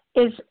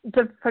is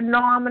the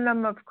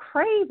phenomenon of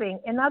craving.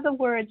 In other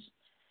words,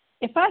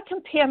 if I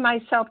compare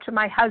myself to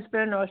my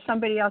husband or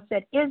somebody else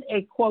that is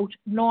a, quote,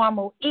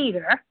 normal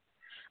eater,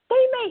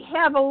 they may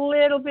have a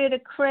little bit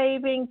of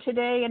craving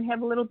today and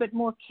have a little bit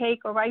more cake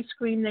or ice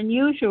cream than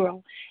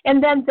usual,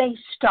 and then they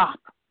stop.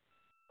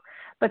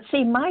 But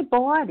see, my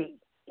body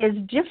is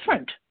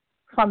different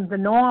from the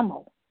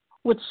normal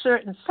with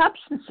certain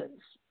substances.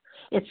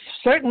 It's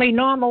certainly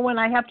normal when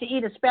I have to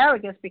eat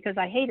asparagus because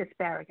I hate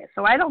asparagus,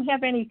 so I don't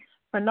have any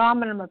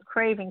phenomenon of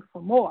craving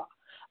for more.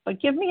 But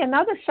give me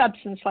another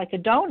substance like a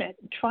donut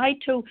and try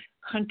to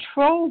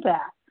control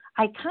that.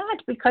 I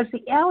can't because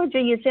the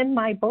allergy is in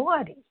my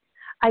body.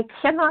 I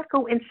cannot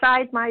go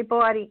inside my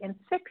body and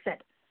fix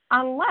it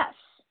unless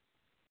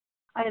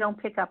I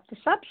don't pick up the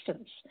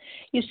substance.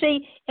 You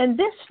see, in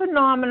this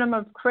phenomenon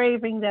of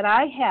craving that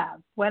I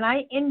have, when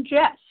I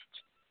ingest,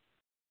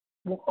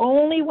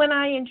 only when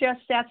I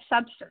ingest that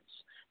substance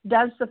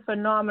does the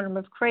phenomenon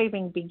of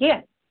craving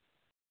begin.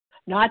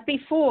 Not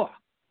before,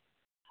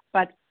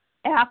 but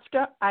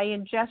after I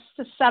ingest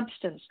the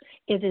substance.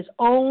 It is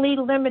only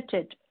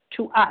limited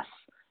to us,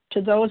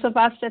 to those of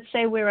us that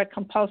say we're a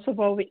compulsive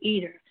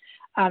overeater.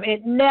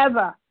 It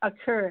never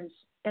occurs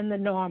in the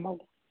normal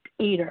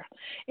eater.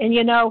 And,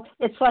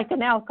 it's like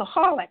an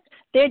alcoholic.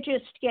 They're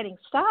just getting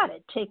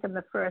started, taking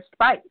the first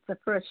bite, the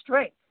first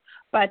drink.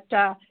 But,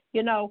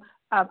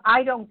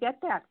 I don't get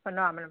that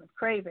phenomenon of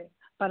craving,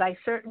 but I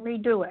certainly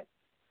do it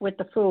with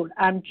the food.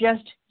 I'm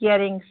just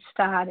getting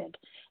started.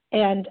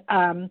 And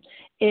I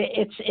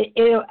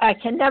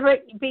can never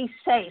be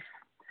safe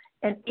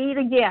and eat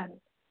again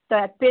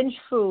that binge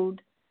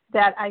food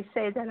that I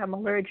say that I'm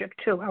allergic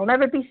to. I'll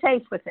never be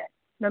safe with it,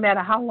 no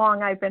matter how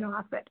long I've been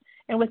off it.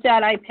 And with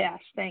that, I pass.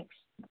 Thanks.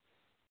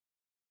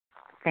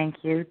 Thank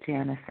you,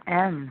 Janice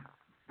M.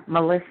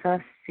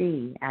 Melissa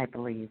C., I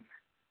believe.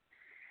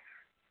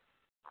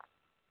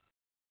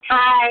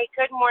 Hi,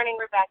 good morning,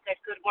 Rebecca.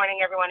 Good morning,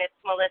 everyone. It's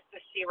Melissa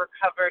C.,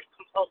 recovered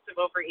compulsive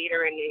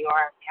overeater in New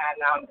York.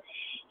 And,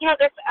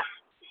 there's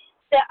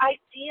the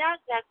idea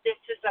that this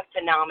is a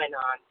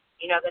phenomenon,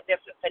 that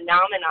there's a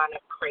phenomenon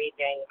of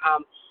craving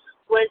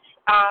was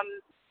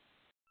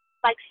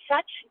like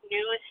such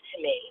news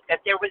to me,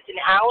 that there was an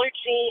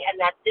allergy and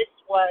that this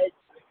was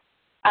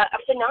a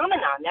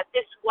phenomenon, that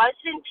this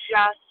wasn't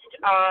just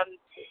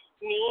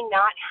me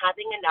not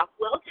having enough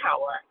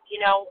willpower,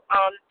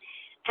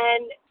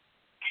 and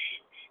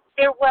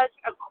there was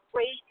a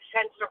great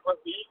sense of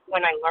relief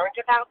when I learned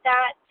about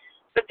that,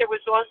 but there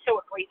was also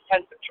a great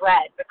sense of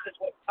dread because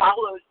what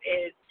follows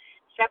is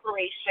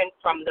separation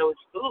from those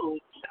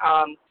foods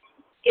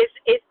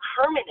is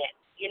permanent.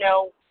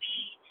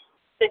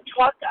 The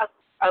talk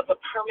of a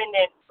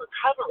permanent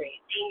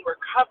recovery, being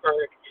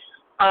recovered,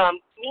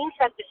 means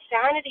that the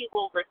sanity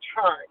will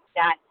return,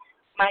 that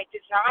my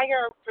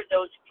desire for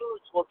those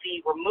foods will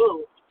be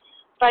removed,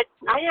 but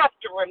I have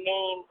to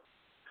remain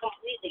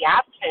completely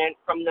abstinent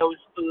from those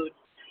foods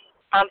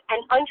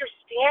and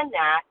understand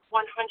that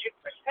 100%.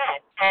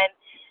 And,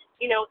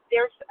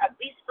 there's, at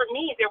least for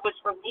me, there was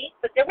relief,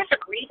 but there was a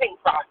grieving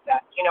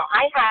process.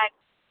 I had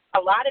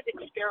a lot of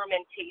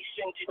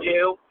experimentation to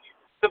do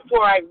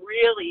before I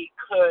really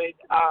could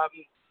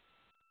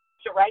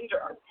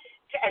surrender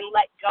and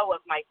let go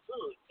of my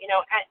food.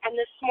 And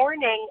this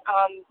morning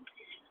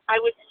I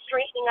was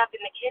straightening up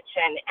in the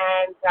kitchen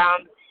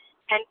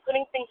and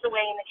putting things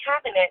away in the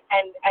cabinet,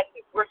 and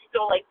we're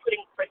still like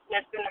putting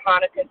Christmas and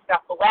Hanukkah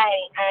stuff away.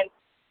 And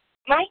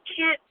my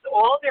kids,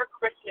 all their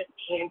Christmas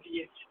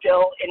candy is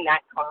still in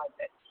that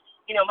closet.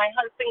 My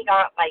husband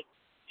got like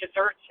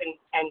desserts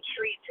and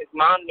treats his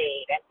mom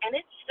made, and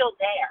it's still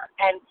there.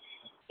 And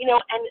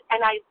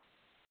and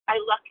I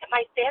look at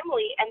my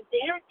family, and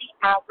they're the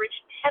average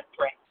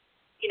temperate.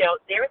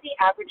 They're the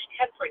average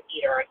temperate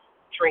eaters,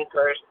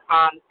 drinkers.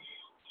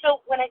 So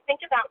when I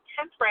think about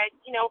temperate,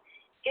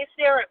 is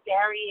there a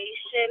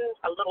variation,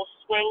 a little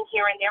swing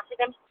here and there for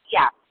them?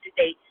 Yeah. Did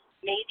they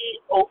maybe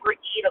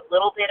overeat a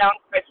little bit on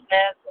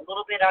Christmas, a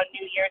little bit on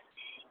New Year's?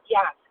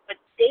 Yes, but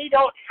they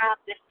don't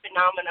have this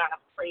phenomenon of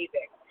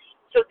craving.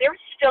 So there's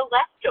still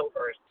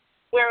leftovers,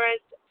 whereas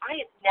I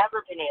have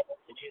never been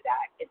able to do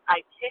that. If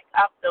I pick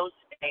up those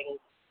things,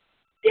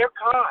 they're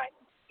gone.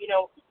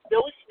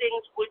 Those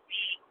things would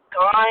be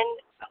gone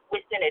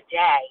within a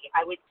day.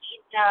 I would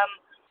eat them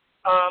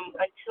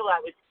until I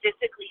was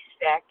physically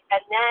sick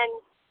and then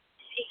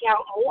seek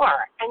out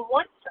more. And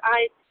once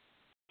I've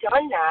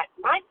done that,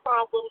 my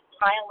problems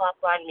pile up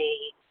on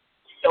me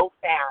so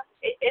fast.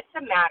 It's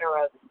a matter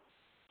of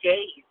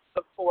days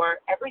before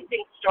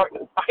everything starts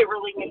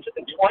spiraling into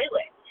the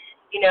toilet.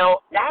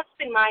 That's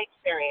been my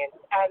experience.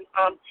 And,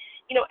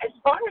 as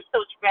far as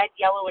those red,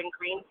 yellow, and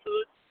green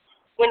foods,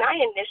 when I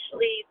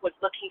initially was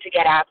looking to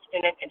get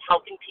abstinent and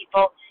helping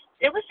people,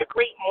 it was a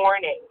great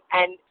morning,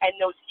 and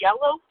those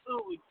yellow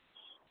foods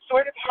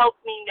sort of helped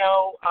me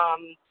know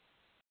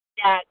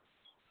that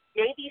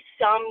maybe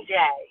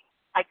someday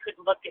I could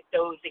look at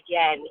those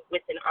again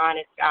with an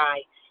honest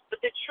eye. But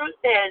the truth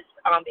is,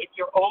 if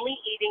you're only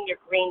eating your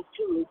green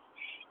foods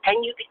and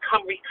you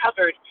become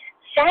recovered,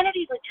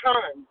 sanity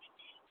returns,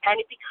 and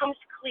it becomes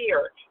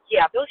clear,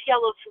 yeah, those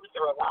yellow foods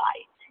are a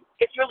lie.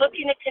 If you're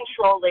looking to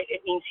control it,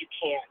 it means you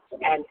can't.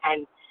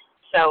 And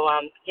so,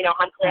 I'm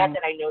glad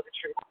that I know the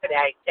truth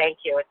today. Thank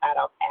you. With that,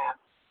 I'll pass.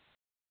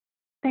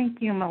 Thank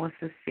you,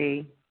 Melissa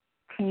C.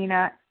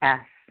 Tina S.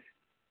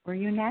 Were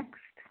you next?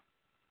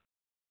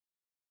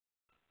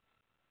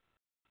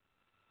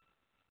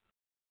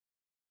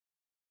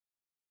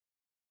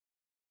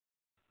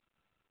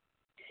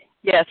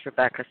 Yes,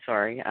 Rebecca,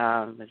 sorry.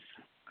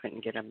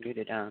 Couldn't get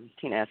unmuted.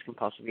 Tina S.,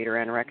 compulsive eater,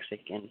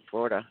 anorexic in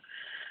Florida.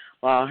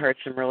 Well, I heard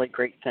some really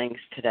great things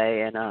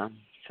today, and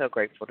so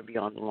grateful to be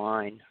on the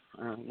line.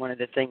 One of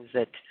the things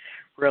that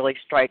really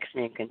strikes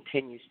me and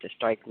continues to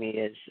strike me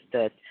is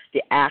that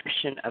the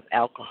action of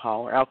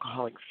alcohol or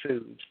alcoholic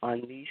foods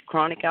on these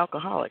chronic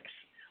alcoholics.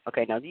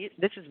 Okay, now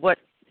this is what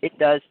it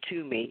does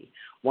to me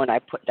when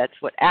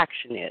that's what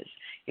action is.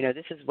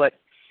 This is what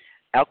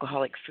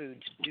alcoholic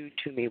foods do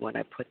to me when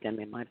I put them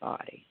in my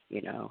body.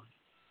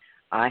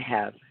 I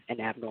have an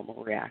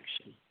abnormal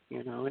reaction.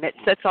 And it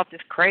sets off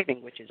this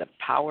craving, which is a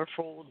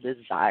powerful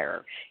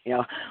desire.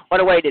 What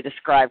a way to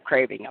describe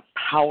craving, a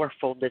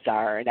powerful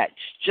desire, and that's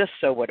just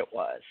so what it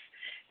was.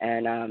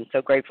 And I'm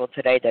so grateful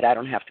today that I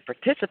don't have to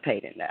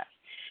participate in that.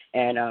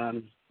 And,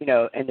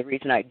 and the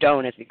reason I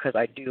don't is because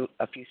I do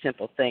a few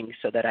simple things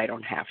so that I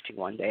don't have to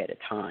one day at a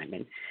time.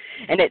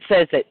 And it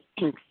says that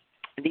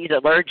these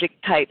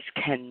allergic types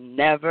can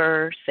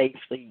never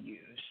safely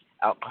use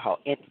alcohol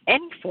in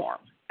any form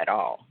at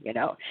all,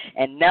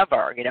 and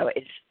never,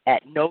 it's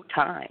at no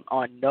time,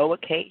 on no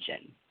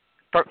occasion,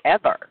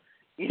 forever,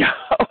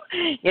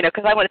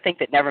 because I want to think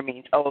that never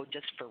means,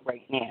 just for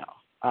right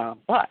now,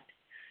 but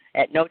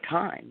at no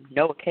time,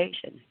 no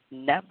occasion,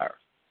 never,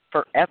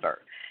 forever,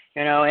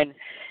 and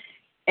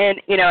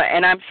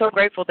I'm so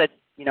grateful that,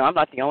 I'm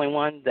not the only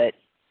one that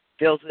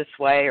feels this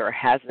way or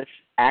has this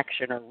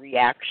action or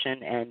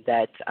reaction, and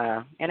that,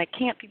 and it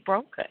can't be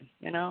broken,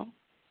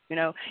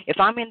 if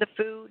I'm in the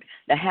food,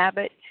 the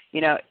habit,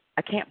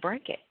 I can't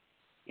break it,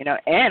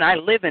 and I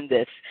live in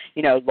this,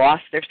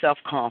 lost their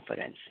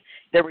self-confidence,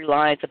 their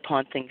reliance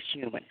upon things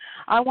human.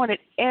 I wanted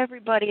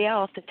everybody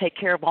else to take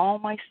care of all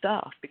my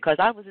stuff because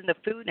I was in the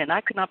food and I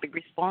could not be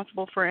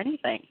responsible for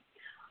anything.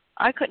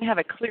 I couldn't have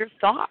a clear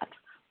thought,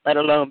 let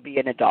alone be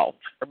an adult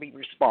or be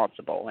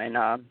responsible. And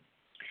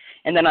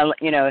then,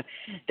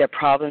 their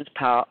problems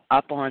pile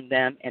up on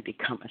them and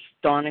become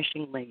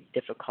astonishingly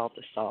difficult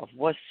to solve.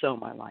 Was so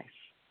my life.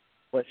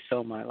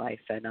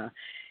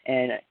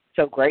 And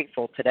so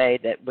grateful today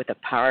that with a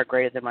power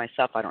greater than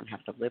myself, I don't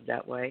have to live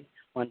that way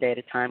one day at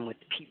a time with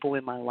people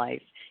in my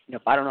life.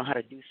 If I don't know how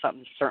to do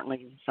something,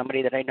 certainly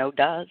somebody that I know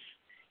does,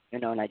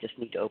 and I just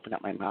need to open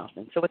up my mouth.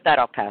 And so with that,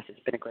 I'll pass. It's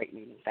been a great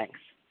meeting. Thanks.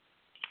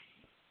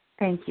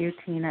 Thank you,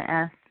 Tina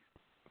S.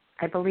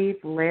 I believe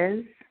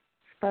Liz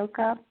spoke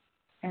up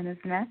and is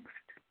next.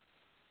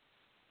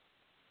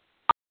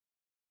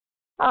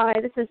 Hi,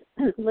 this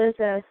is Liz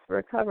S.,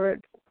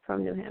 recovered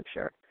from New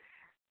Hampshire.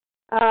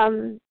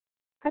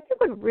 I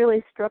think what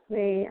really struck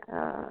me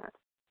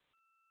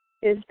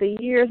is the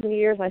years and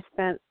years I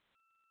spent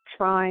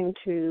trying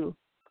to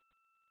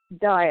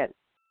diet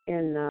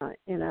in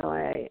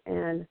LA,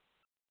 and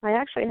I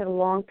actually had a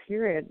long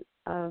period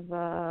of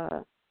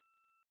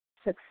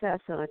success,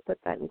 and I put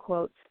that in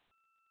quotes.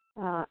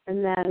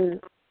 And then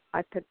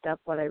I picked up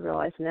what I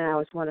realize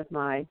now is one of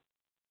my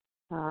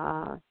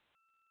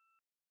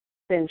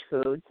binge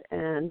foods,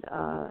 and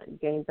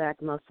gained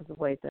back most of the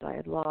weight that I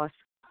had lost.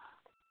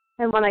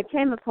 And when I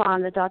came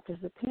upon the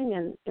doctor's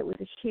opinion, it was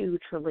a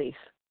huge relief,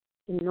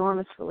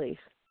 enormous relief,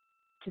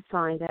 to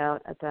find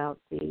out about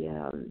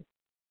the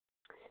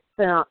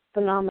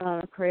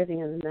phenomenon of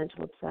craving and the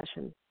mental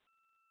obsession.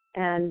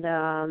 And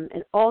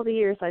in all the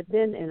years I've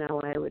been in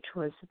LA, which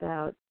was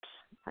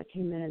I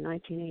came in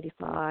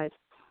 1985,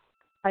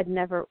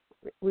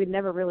 we'd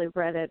never really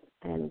read it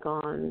and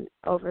gone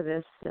over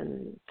this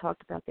and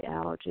talked about the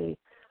allergy.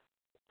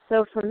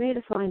 So for me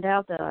to find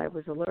out that I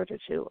was allergic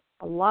to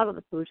a lot of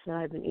the foods that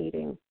I've been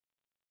eating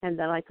and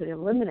that I could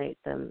eliminate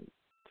them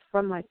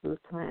from my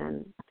food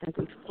plan and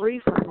be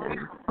free from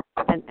them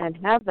and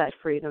have that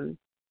freedom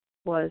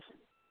was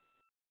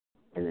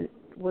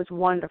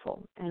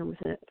wonderful. And was,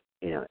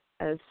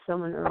 as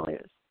someone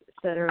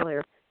said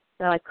earlier,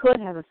 that I could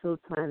have a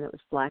food plan that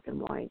was black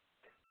and white,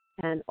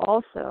 and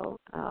also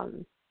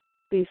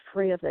be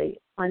free of the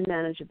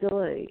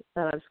unmanageability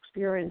that I was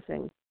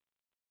experiencing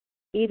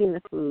eating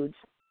the foods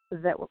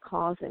that were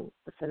causing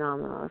the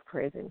phenomenon of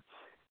craving.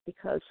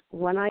 Because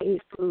when I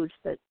eat foods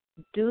that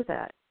do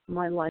that,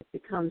 my life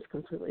becomes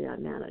completely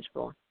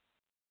unmanageable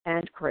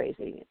and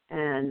crazy.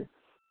 And,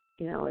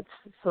 it's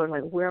sort of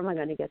like, where am I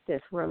going to get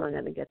this? Where am I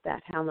going to get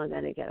that? How am I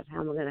going to get it?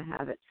 How am I going to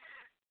have it?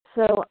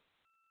 So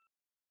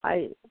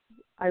I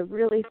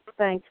really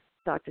thank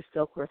Dr.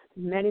 Silkworth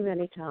many,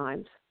 many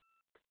times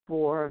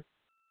for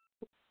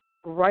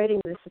writing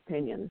this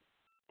opinion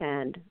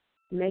and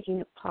making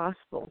it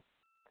possible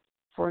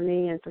for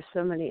me and for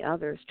so many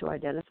others to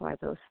identify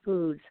those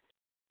foods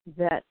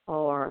that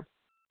are,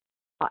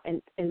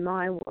 in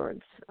my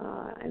words,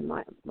 in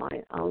my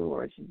own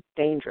words,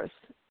 dangerous,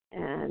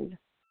 and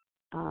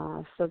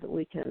so that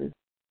we can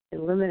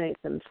eliminate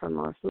them from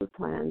our food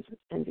plans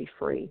and be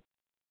free,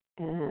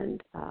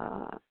 and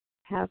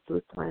have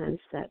food plans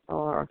that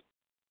are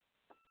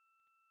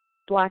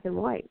black and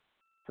white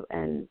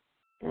and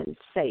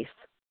safe,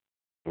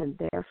 and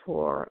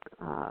therefore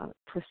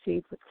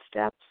proceed with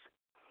steps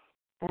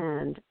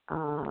and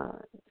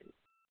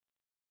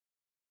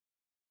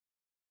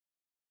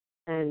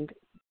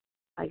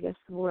I guess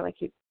the word I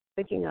keep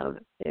thinking of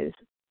is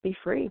be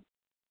free,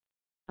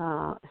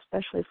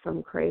 especially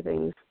from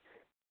cravings,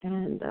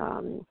 and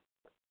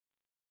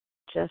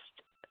just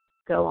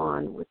go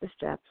on with the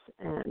steps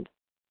and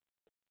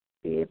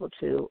be able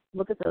to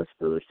look at those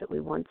foods that we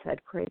once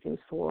had cravings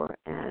for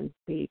and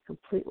be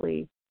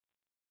completely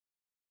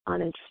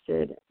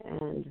uninterested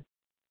and,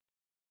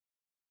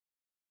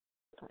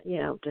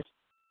 just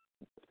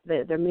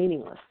they're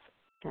meaningless.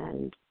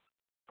 And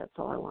that's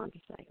all I wanted to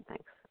say.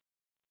 Thanks.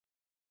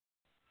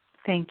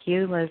 Thank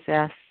you, Liz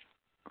S.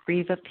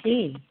 Reva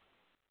P.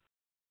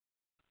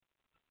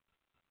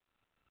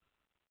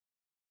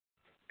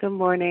 Good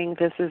morning.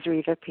 This is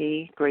Reva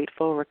P.,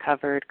 grateful,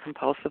 recovered,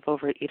 compulsive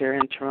overeater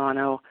in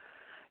Toronto.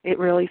 It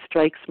really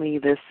strikes me,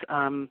 this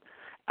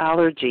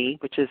allergy,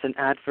 which is an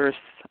adverse,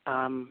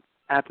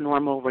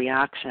 abnormal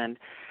reaction,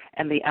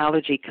 and the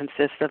allergy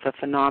consists of a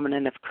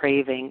phenomenon of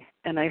craving.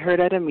 And I heard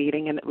at a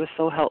meeting, and it was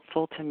so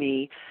helpful to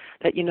me,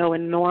 that,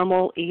 in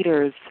normal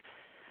eaters,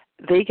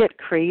 they get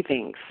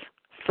cravings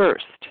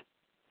first.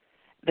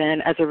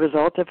 Then as a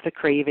result of the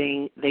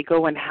craving, they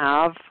go and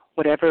have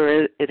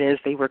whatever it is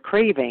they were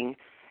craving,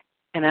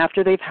 and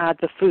after they've had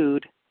the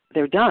food,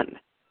 they're done.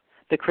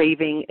 The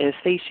craving is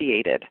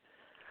satiated.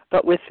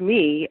 But with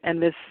me,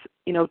 and this,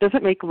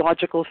 doesn't make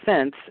logical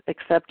sense,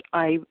 except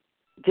I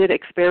did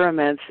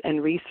experiments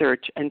and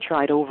research and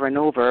tried over and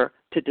over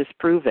to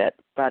disprove it,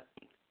 but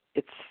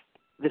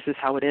this is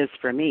how it is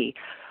for me.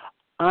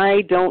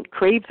 I don't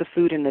crave the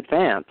food in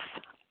advance.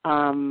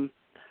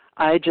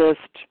 I just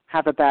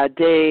have a bad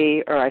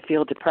day, or I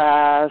feel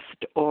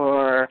depressed,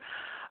 or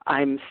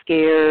I'm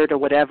scared, or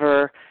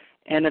whatever,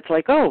 and it's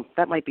like, oh,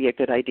 that might be a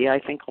good idea. I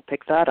think I'll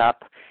pick that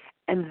up.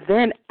 And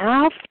then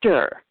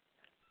after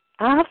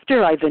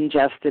I've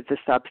ingested the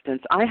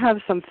substance, I have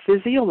some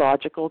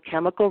physiological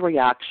chemical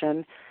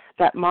reaction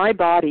that my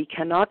body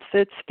cannot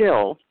sit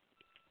still.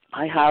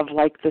 I have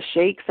like the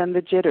shakes and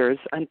the jitters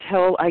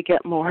until I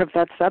get more of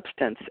that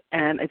substance,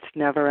 and it's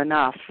never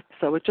enough.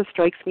 So it just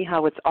strikes me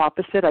how it's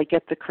opposite. I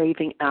get the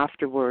craving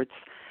afterwards,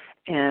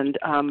 and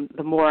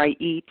the more I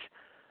eat,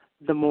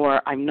 the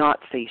more I'm not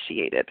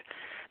satiated.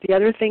 The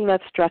other thing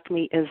that struck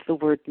me is the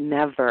word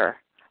never.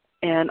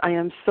 And I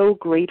am so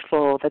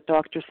grateful that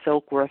Dr.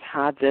 Silkworth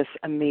had this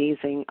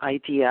amazing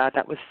idea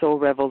that was so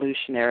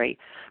revolutionary,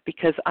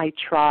 because I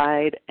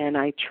tried and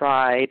I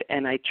tried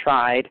and I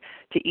tried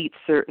to eat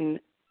certain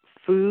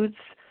foods,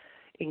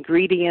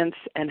 ingredients,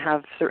 and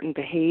have certain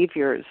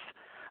behaviors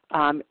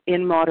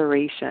in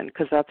moderation,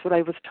 because that's what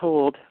I was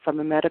told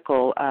from a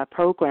medical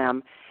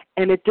program,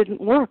 and it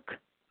didn't work.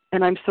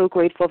 And I'm so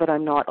grateful that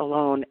I'm not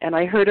alone. And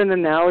I heard an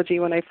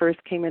analogy when I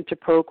first came into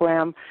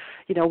program.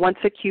 Once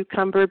a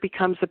cucumber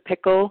becomes a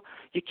pickle,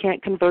 you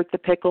can't convert the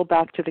pickle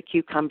back to the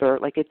cucumber.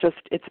 Like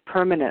it's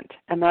permanent.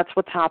 And that's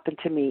what's happened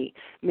to me.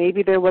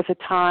 Maybe there was a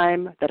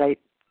time that I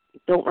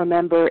don't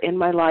remember in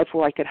my life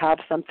where I could have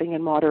something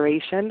in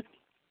moderation,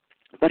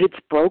 but it's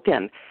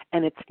broken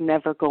and it's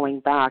never going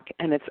back.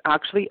 And it's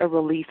actually a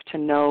relief to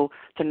know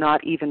to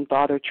not even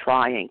bother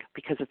trying,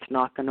 because it's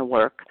not going to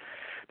work.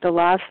 The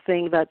last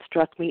thing that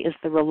struck me is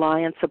the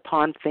reliance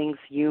upon things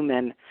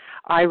human.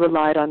 I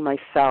relied on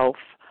myself.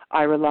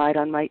 I relied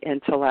on my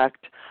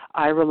intellect.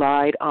 I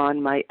relied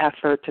on my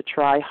effort to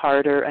try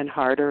harder and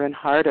harder and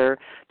harder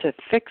to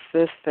fix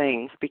this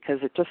thing, because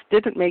it just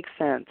didn't make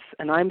sense.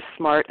 And I'm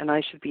smart and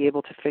I should be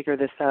able to figure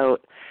this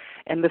out.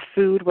 And the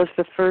food was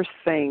the first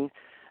thing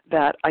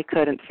that I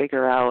couldn't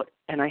figure out.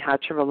 And I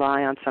had to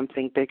rely on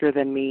something bigger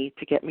than me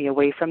to get me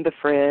away from the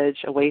fridge,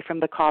 away from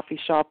the coffee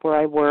shop where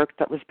I worked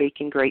that was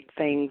baking great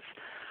things,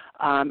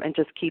 and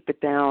just keep it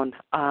down.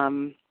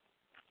 And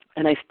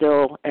I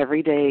still,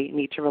 every day,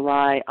 need to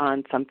rely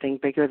on something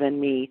bigger than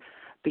me,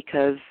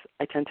 because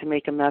I tend to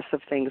make a mess of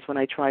things when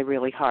I try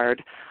really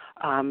hard.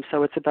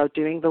 So it's about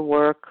doing the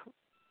work,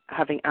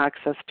 having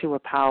access to a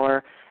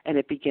power, and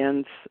it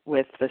begins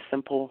with the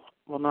simple,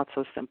 well, not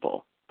so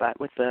simple, but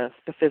with the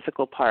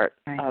physical part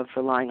of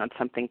relying on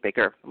something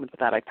bigger. And with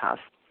that, I pass.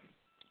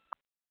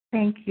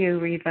 Thank you,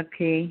 Reva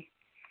P.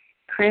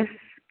 Chris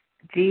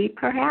G.,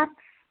 perhaps?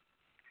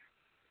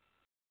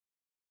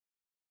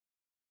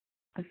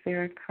 Is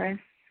there a Chris?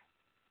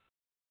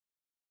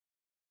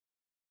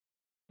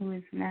 Who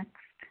is next?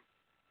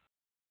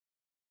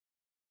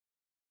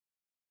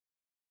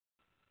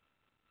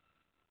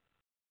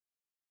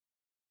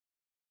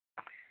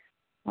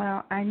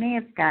 Well, I may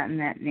have gotten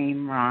that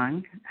name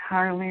wrong.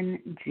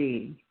 Harlan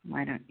G.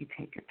 Why don't you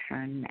take a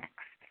turn next,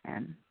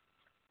 then?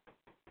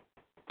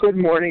 Good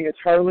morning. It's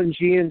Harlan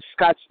G. in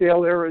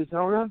Scottsdale,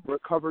 Arizona,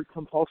 recovered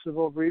compulsive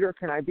overeater.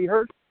 Can I be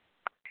heard?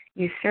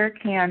 You sure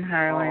can,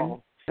 Harlan.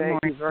 Oh, thank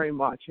you very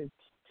much. And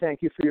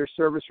thank you for your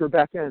service,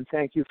 Rebecca, and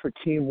thank you for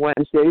Team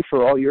Wednesday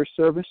for all your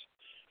service.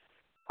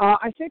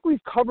 I think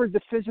we've covered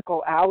the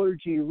physical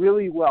allergy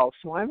really well,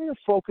 so I'm going to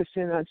focus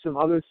in on some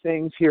other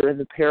things here in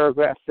the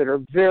paragraph that are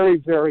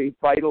very, very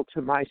vital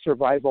to my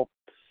survival.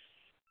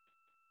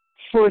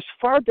 For as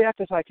far back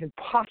as I can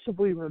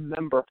possibly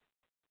remember,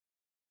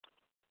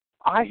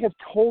 I have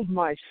told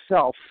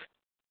myself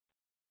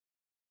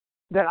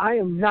that I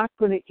am not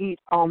going to eat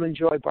Almond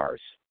Joy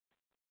bars.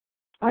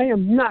 I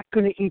am not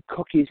going to eat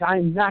cookies. I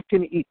am not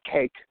going to eat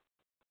cake.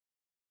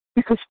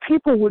 Because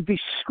people would be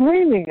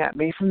screaming at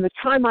me from the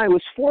time I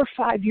was 4 or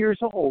 5 years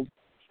old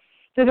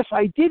that if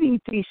I did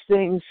eat these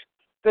things,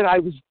 that I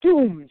was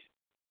doomed,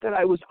 that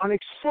I was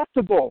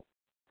unacceptable,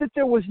 that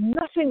there was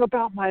nothing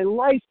about my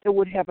life that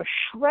would have a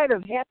shred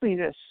of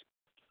happiness,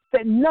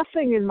 that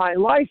nothing in my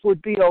life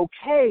would be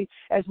okay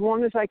as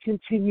long as I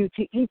continued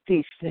to eat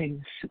these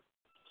things.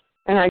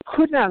 And I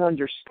could not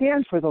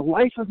understand for the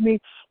life of me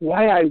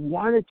why I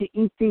wanted to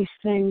eat these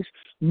things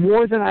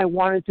more than I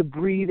wanted to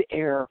breathe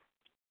air.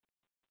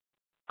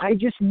 I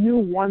just knew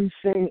one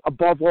thing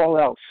above all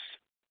else,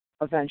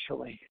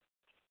 eventually.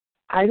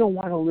 I don't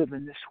want to live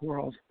in this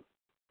world.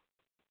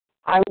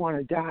 I want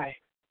to die.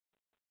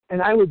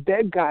 And I would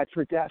beg God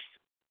for death.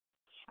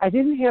 I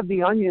didn't have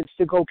the onions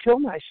to go kill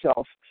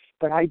myself,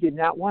 but I did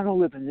not want to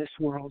live in this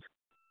world.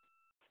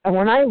 And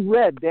when I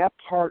read that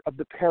part of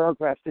the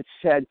paragraph that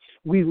said,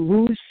 we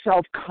lose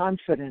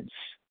self-confidence,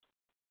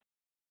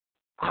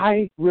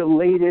 I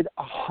related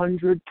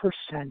 100%.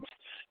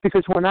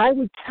 Because when I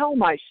would tell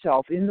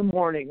myself in the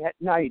morning, at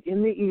night,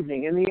 in the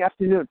evening, in the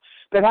afternoon,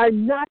 that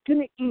I'm not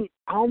going to eat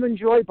Almond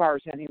Joy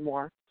bars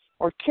anymore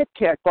or Kit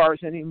Kat bars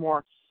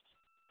anymore,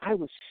 I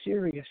was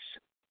serious.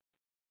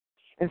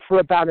 And for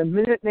about a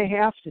minute and a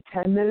half to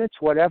 10 minutes,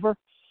 whatever,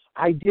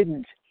 I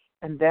didn't.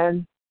 And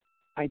then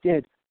I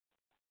did.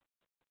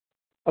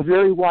 A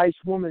very wise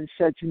woman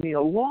said to me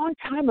a long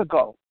time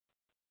ago,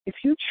 if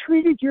you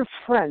treated your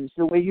friends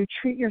the way you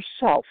treat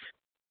yourself,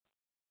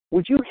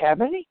 would you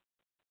have any?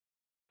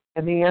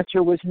 And the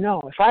answer was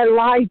no. If I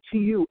lied to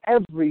you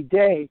every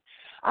day,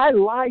 I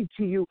lied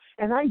to you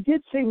and I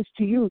did things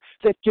to you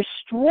that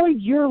destroyed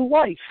your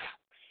life,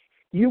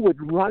 you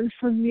would run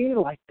from me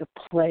like the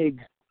plague.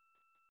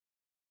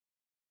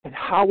 And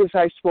how was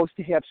I supposed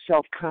to have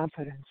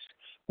self-confidence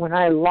when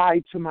I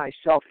lied to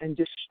myself and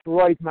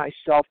destroyed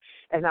myself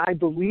and I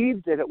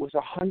believed that it was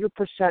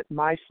 100%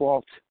 my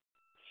fault?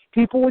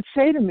 People would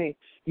say to me,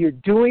 you're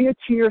doing it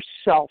to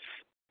yourself.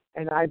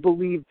 And I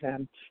believed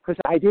them because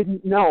I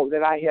didn't know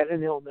that I had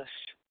an illness.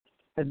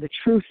 And the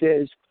truth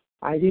is,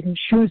 I didn't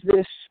choose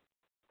this.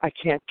 I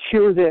can't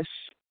cure this.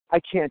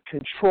 I can't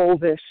control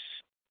this.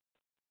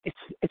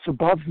 It's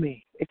above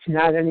me. It's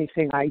not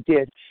anything I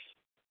did.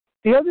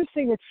 The other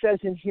thing it says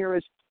in here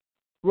is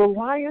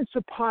reliance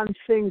upon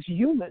things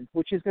human,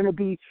 which is going to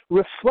be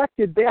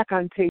reflected back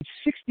on page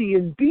 60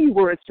 in B,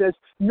 where it says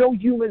no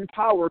human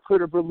power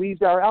could have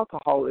relieved our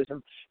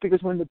alcoholism.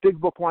 Because when the big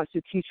book wants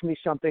to teach me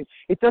something,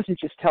 it doesn't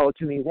just tell it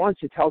to me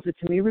once, it tells it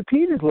to me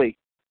repeatedly.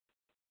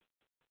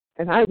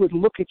 And I would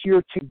look at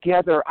your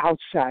together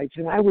outsides,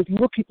 and I would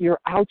look at your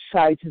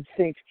outsides and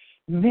think,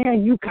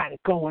 man, you got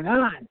it going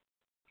on.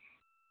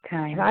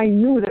 And I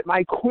knew that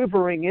my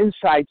quivering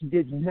insides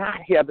did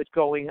not have it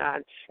going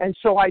on. And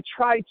so I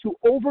tried to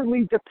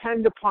overly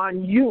depend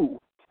upon you.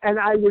 And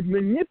I would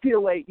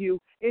manipulate you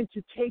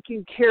into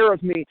taking care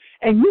of me.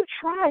 And you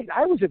tried.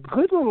 I was a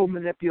good little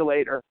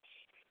manipulator.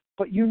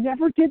 But you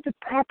never did the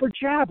proper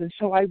job. And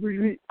so I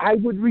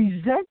would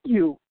resent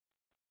you.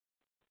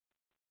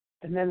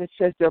 And then it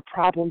says their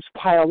problems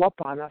pile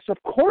up on us.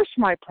 Of course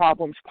my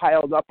problems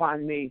piled up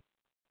on me.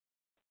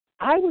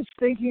 I was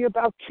thinking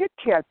about Kit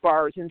Kat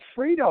bars and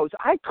Fritos.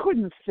 I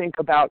couldn't think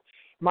about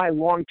my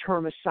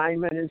long-term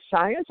assignment in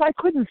science. I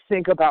couldn't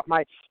think about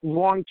my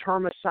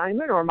long-term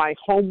assignment or my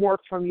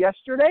homework from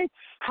yesterday.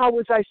 How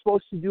was I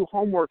supposed to do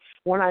homework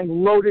when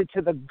I'm loaded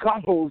to the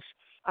guttles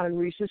on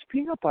Reese's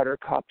peanut butter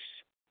cups?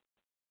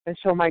 And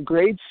so my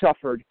grades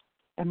suffered,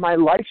 and my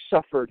life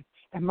suffered,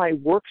 and my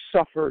work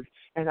suffered,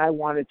 and I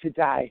wanted to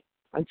die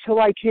until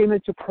I came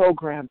into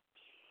program.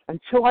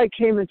 Until I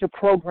came into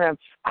program,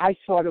 I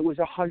thought it was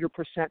 100%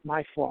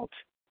 my fault.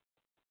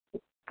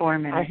 4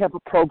 minutes. I have a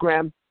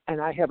program,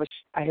 and I have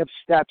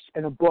steps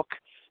and a book.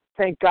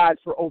 Thank God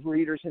for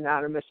Overeaters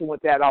Anonymous, and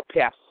with that, I'll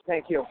pass.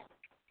 Thank you.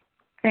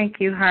 Thank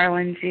you,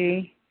 Harlan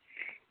G.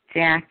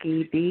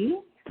 Jackie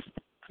B.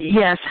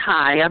 Yes,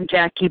 hi. I'm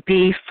Jackie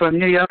B. from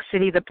New York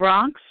City, the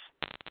Bronx.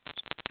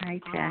 Hi,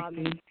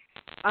 Jackie.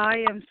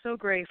 I am so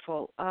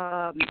grateful.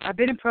 I've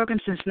been in program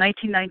since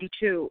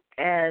 1992,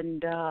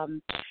 and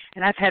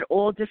I've had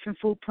all different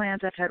food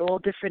plans. I've had all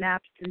different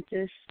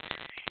abstinences,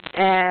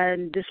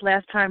 and this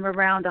last time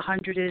around,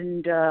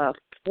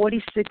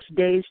 146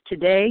 days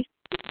today.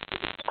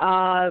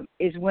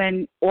 is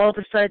when all of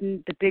a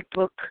sudden the big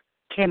book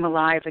came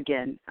alive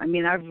again. I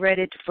mean, I've read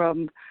it for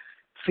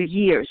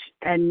years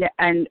and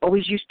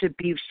always used to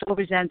be so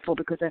resentful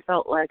because I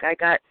felt like I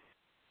got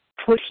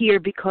put here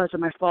because of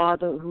my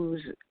father,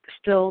 who's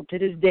still to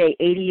this day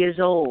 80 years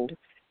old,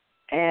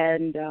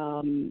 and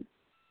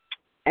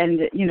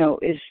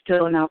is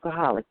still an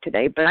alcoholic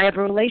today. But I have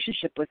a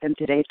relationship with him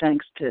today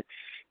thanks to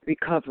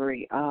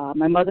recovery.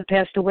 My mother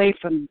passed away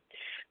from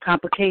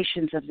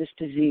complications of this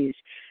disease.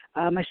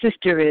 My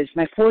sister is.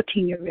 My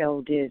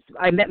 14-year-old is.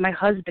 I met my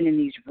husband in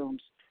these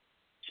rooms.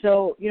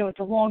 So, it's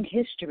a long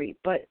history.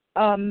 But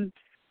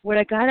what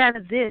I got out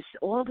of this,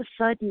 all of a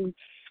sudden,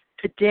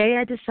 today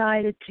I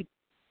decided to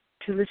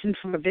listen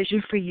for a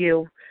vision for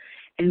you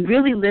and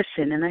really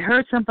listen. And I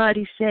heard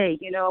somebody say,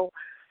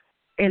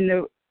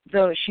 in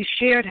she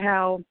shared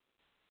how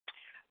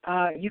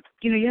you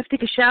have to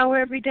take a shower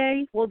every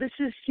day. Well, this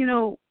is,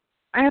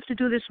 I have to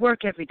do this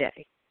work every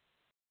day.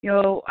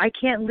 I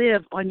can't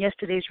live on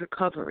yesterday's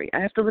recovery. I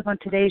have to live on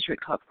today's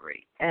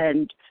recovery.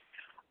 And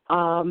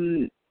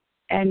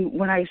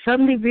when I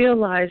suddenly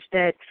realized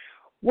that,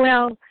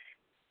 well,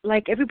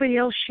 like everybody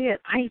else shared,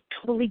 I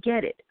totally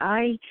get it.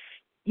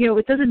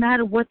 It doesn't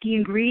matter what the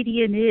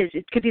ingredient is.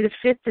 It could be the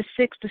 5th, the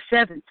 6th, the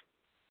 7th.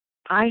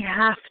 I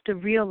have to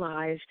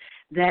realize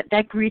that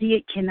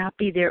ingredient cannot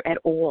be there at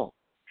all.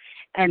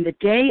 And the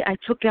day I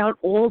took out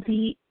all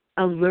the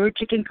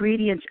allergic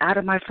ingredients out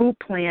of my food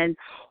plan,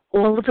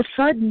 all of a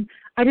sudden,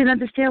 I didn't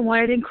understand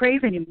why I didn't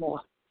crave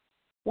anymore.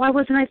 Why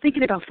wasn't I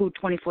thinking about food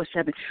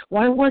 24/7?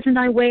 Why wasn't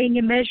I weighing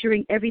and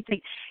measuring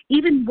everything?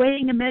 Even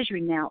weighing and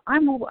measuring now, I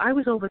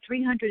was over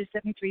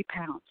 373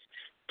 pounds.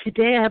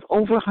 Today I have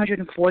over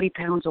 140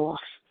 pounds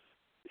off.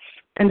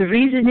 And the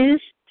reason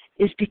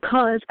is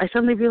because I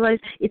suddenly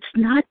realized it's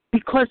not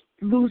because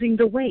losing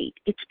the weight.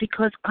 It's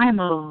because I'm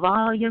a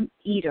volume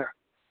eater,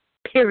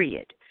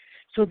 period.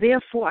 So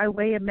therefore I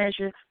weigh and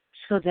measure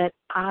so that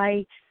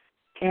I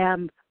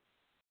am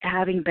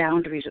having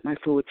boundaries with my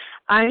food.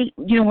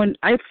 When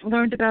I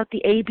learned about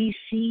the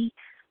ABC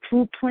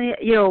food plan,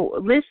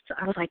 lists,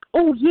 I was like,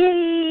 oh,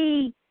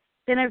 yay!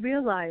 Then I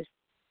realized,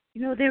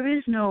 there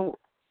is no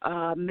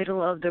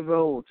middle of the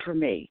road for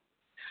me.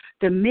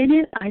 The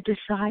minute I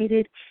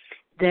decided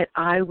that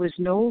I was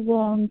no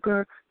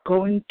longer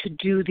going to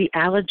do the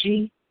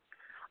allergy,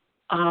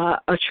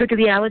 trigger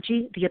the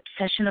allergy, the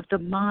obsession of the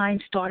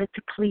mind started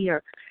to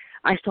clear.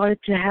 I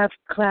started to have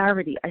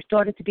clarity. I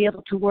started to be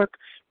able to work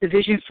the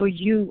vision for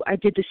you. I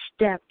did the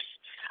steps.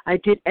 I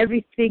did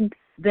everything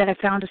that I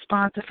found a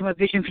sponsor from a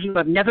vision for you.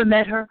 I've never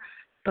met her,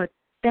 but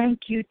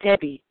thank you,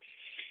 Debbie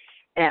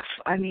F.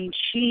 I mean,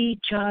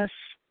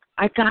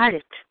 I got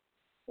it.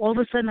 All of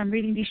a sudden I'm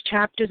reading these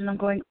chapters and I'm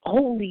going,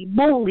 holy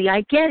moly,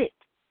 I get it.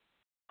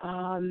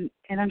 And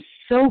I'm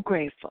so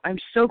grateful. I'm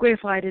so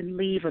grateful I didn't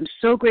leave. I'm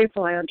so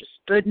grateful I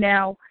understood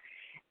now.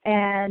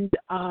 And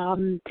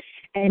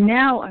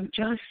now I'm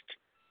just,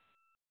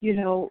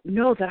 know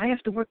that I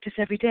have to work this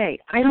every day.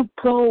 I don't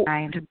go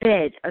to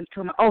bed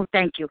until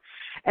thank you.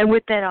 And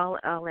with that,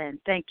 I'll end.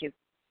 Thank you.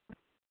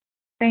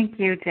 Thank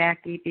you,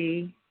 Jackie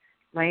B.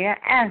 Leah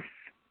S.,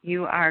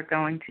 you are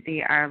going to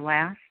be our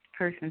last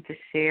person to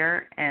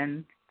share,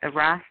 and the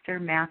roster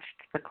matched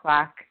the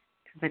clock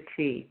to the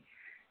T.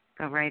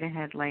 Go right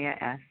ahead, Leah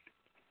S.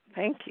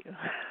 Thank you.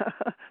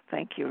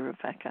 Thank you,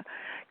 Rebecca.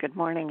 Good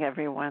morning,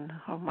 everyone.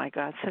 Oh, my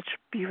God, such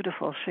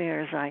beautiful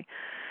shares.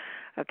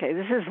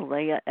 This is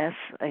Leah S.,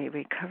 a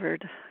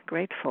recovered,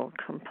 grateful,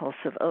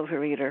 compulsive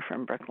overeater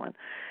from Brooklyn.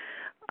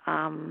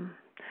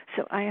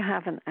 So I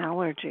have an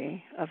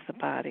allergy of the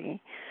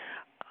body.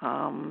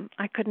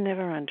 I could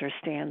never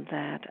understand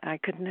that. I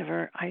could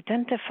never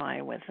identify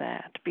with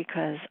that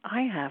because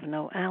I have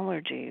no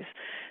allergies.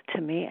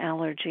 To me,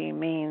 allergy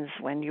means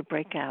when you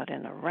break out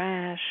in a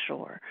rash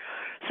or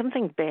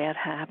something bad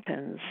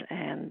happens,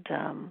 and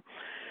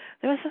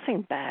there was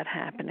nothing bad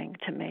happening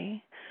to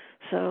me.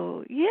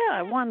 So,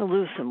 I want to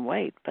lose some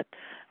weight, but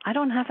I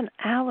don't have an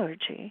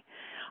allergy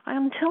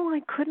until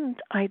I couldn't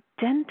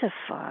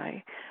identify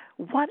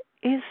what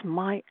is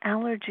my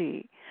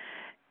allergy.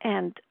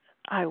 And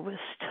I was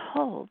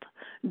told,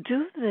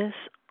 do this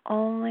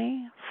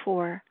only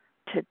for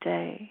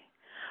today.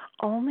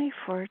 Only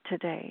for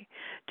today.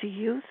 Do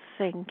you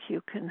think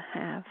you can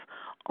have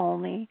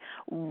only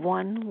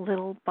one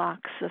little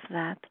box of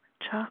that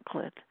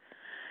chocolate?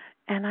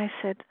 And I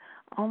said,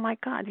 oh, my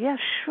God, yes,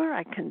 sure,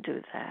 I can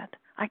do that.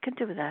 I can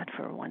do that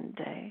for one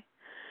day.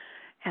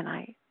 And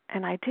I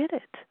did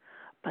it.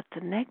 But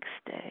the next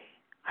day,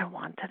 I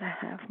wanted to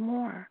have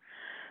more.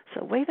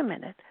 So wait a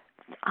minute.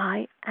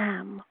 I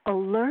am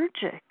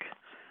allergic.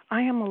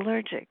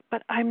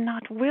 But I'm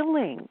not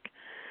willing.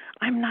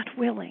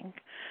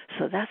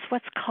 So that's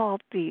what's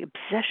called the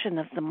obsession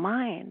of the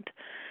mind.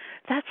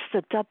 That's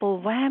the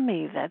double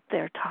whammy that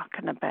they're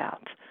talking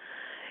about.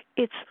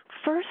 It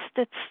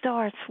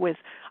starts with,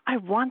 I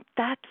want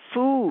that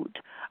food.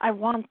 I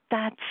want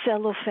that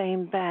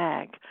cellophane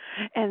bag.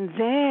 And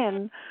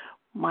then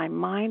my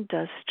mind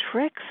does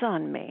tricks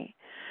on me.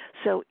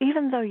 So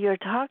even though you're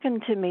talking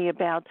to me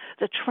about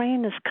the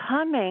train is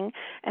coming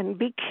and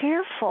be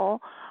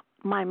careful,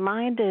 my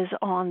mind is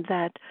on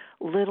that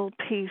little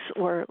piece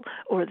or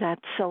that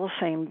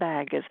cellophane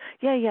bag is,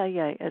 yeah,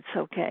 it's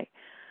okay.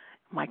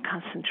 My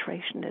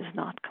concentration is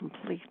not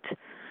complete.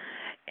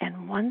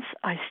 And once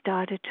I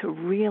started to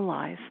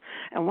realize,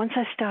 and once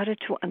I started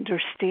to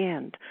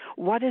understand,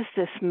 what is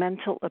this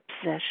mental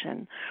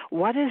obsession?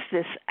 What is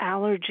this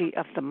allergy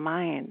of the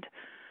mind?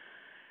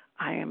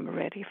 I am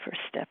ready for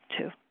step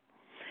 2.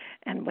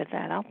 And with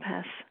that, I'll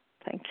pass.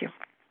 Thank you.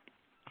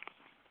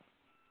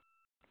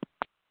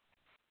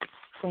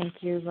 Thank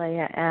you,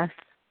 Leah S.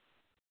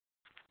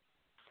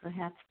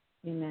 Perhaps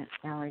you meant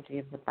allergy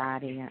of the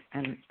body.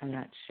 I'm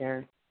not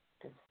sure,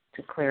 just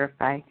to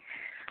clarify.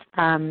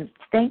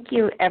 Thank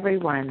you,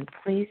 everyone.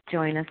 Please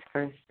join us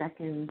for a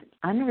second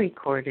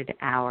unrecorded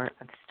hour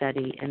of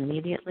study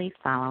immediately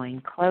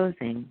following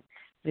closing.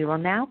 We will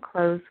now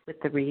close with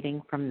the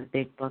reading from the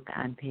Big Book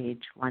on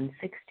page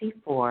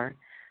 164,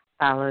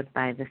 followed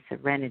by the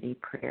Serenity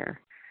Prayer.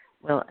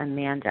 Will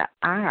Amanda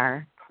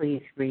R.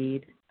 please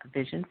read A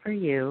Vision for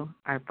You?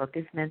 Our book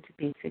is meant to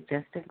be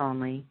suggestive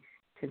only,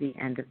 to the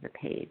end of the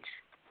page.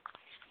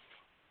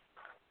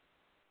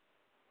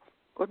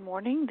 Good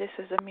morning. This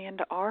is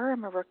Amanda R.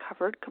 I'm a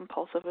recovered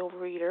compulsive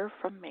overeater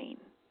from Maine.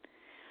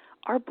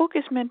 Our book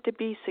is meant to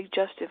be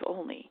suggestive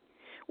only.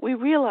 We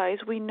realize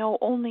we know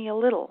only a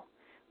little.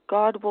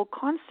 God will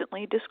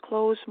constantly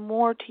disclose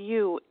more to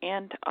you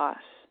and to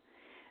us.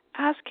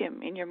 Ask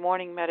Him in your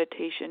morning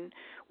meditation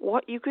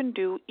what you can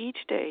do each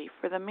day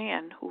for the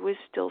man who is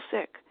still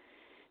sick.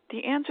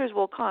 The answers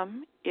will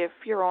come if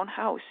your own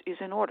house is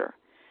in order.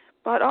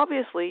 But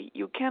obviously,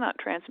 you cannot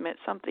transmit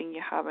something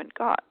you haven't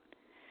got.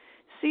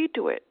 See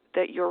to it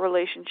that your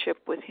relationship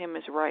with Him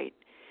is right,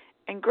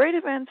 and great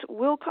events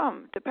will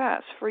come to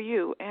pass for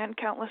you and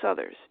countless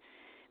others.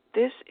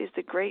 This is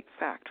the great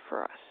fact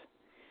for us.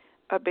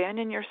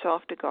 Abandon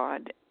yourself to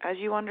God as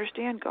you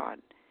understand God.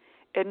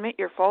 Admit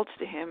your faults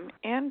to Him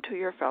and to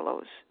your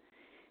fellows.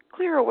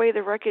 Clear away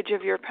the wreckage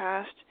of your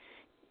past.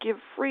 Give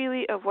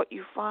freely of what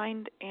you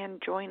find and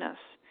join us.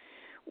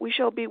 We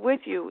shall be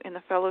with you in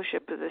the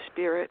fellowship of the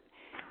Spirit,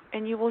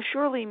 and you will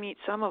surely meet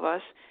some of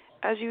us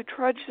as you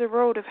trudge the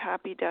road of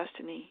happy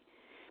destiny.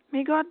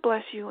 May God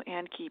bless you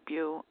and keep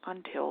you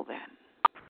until then.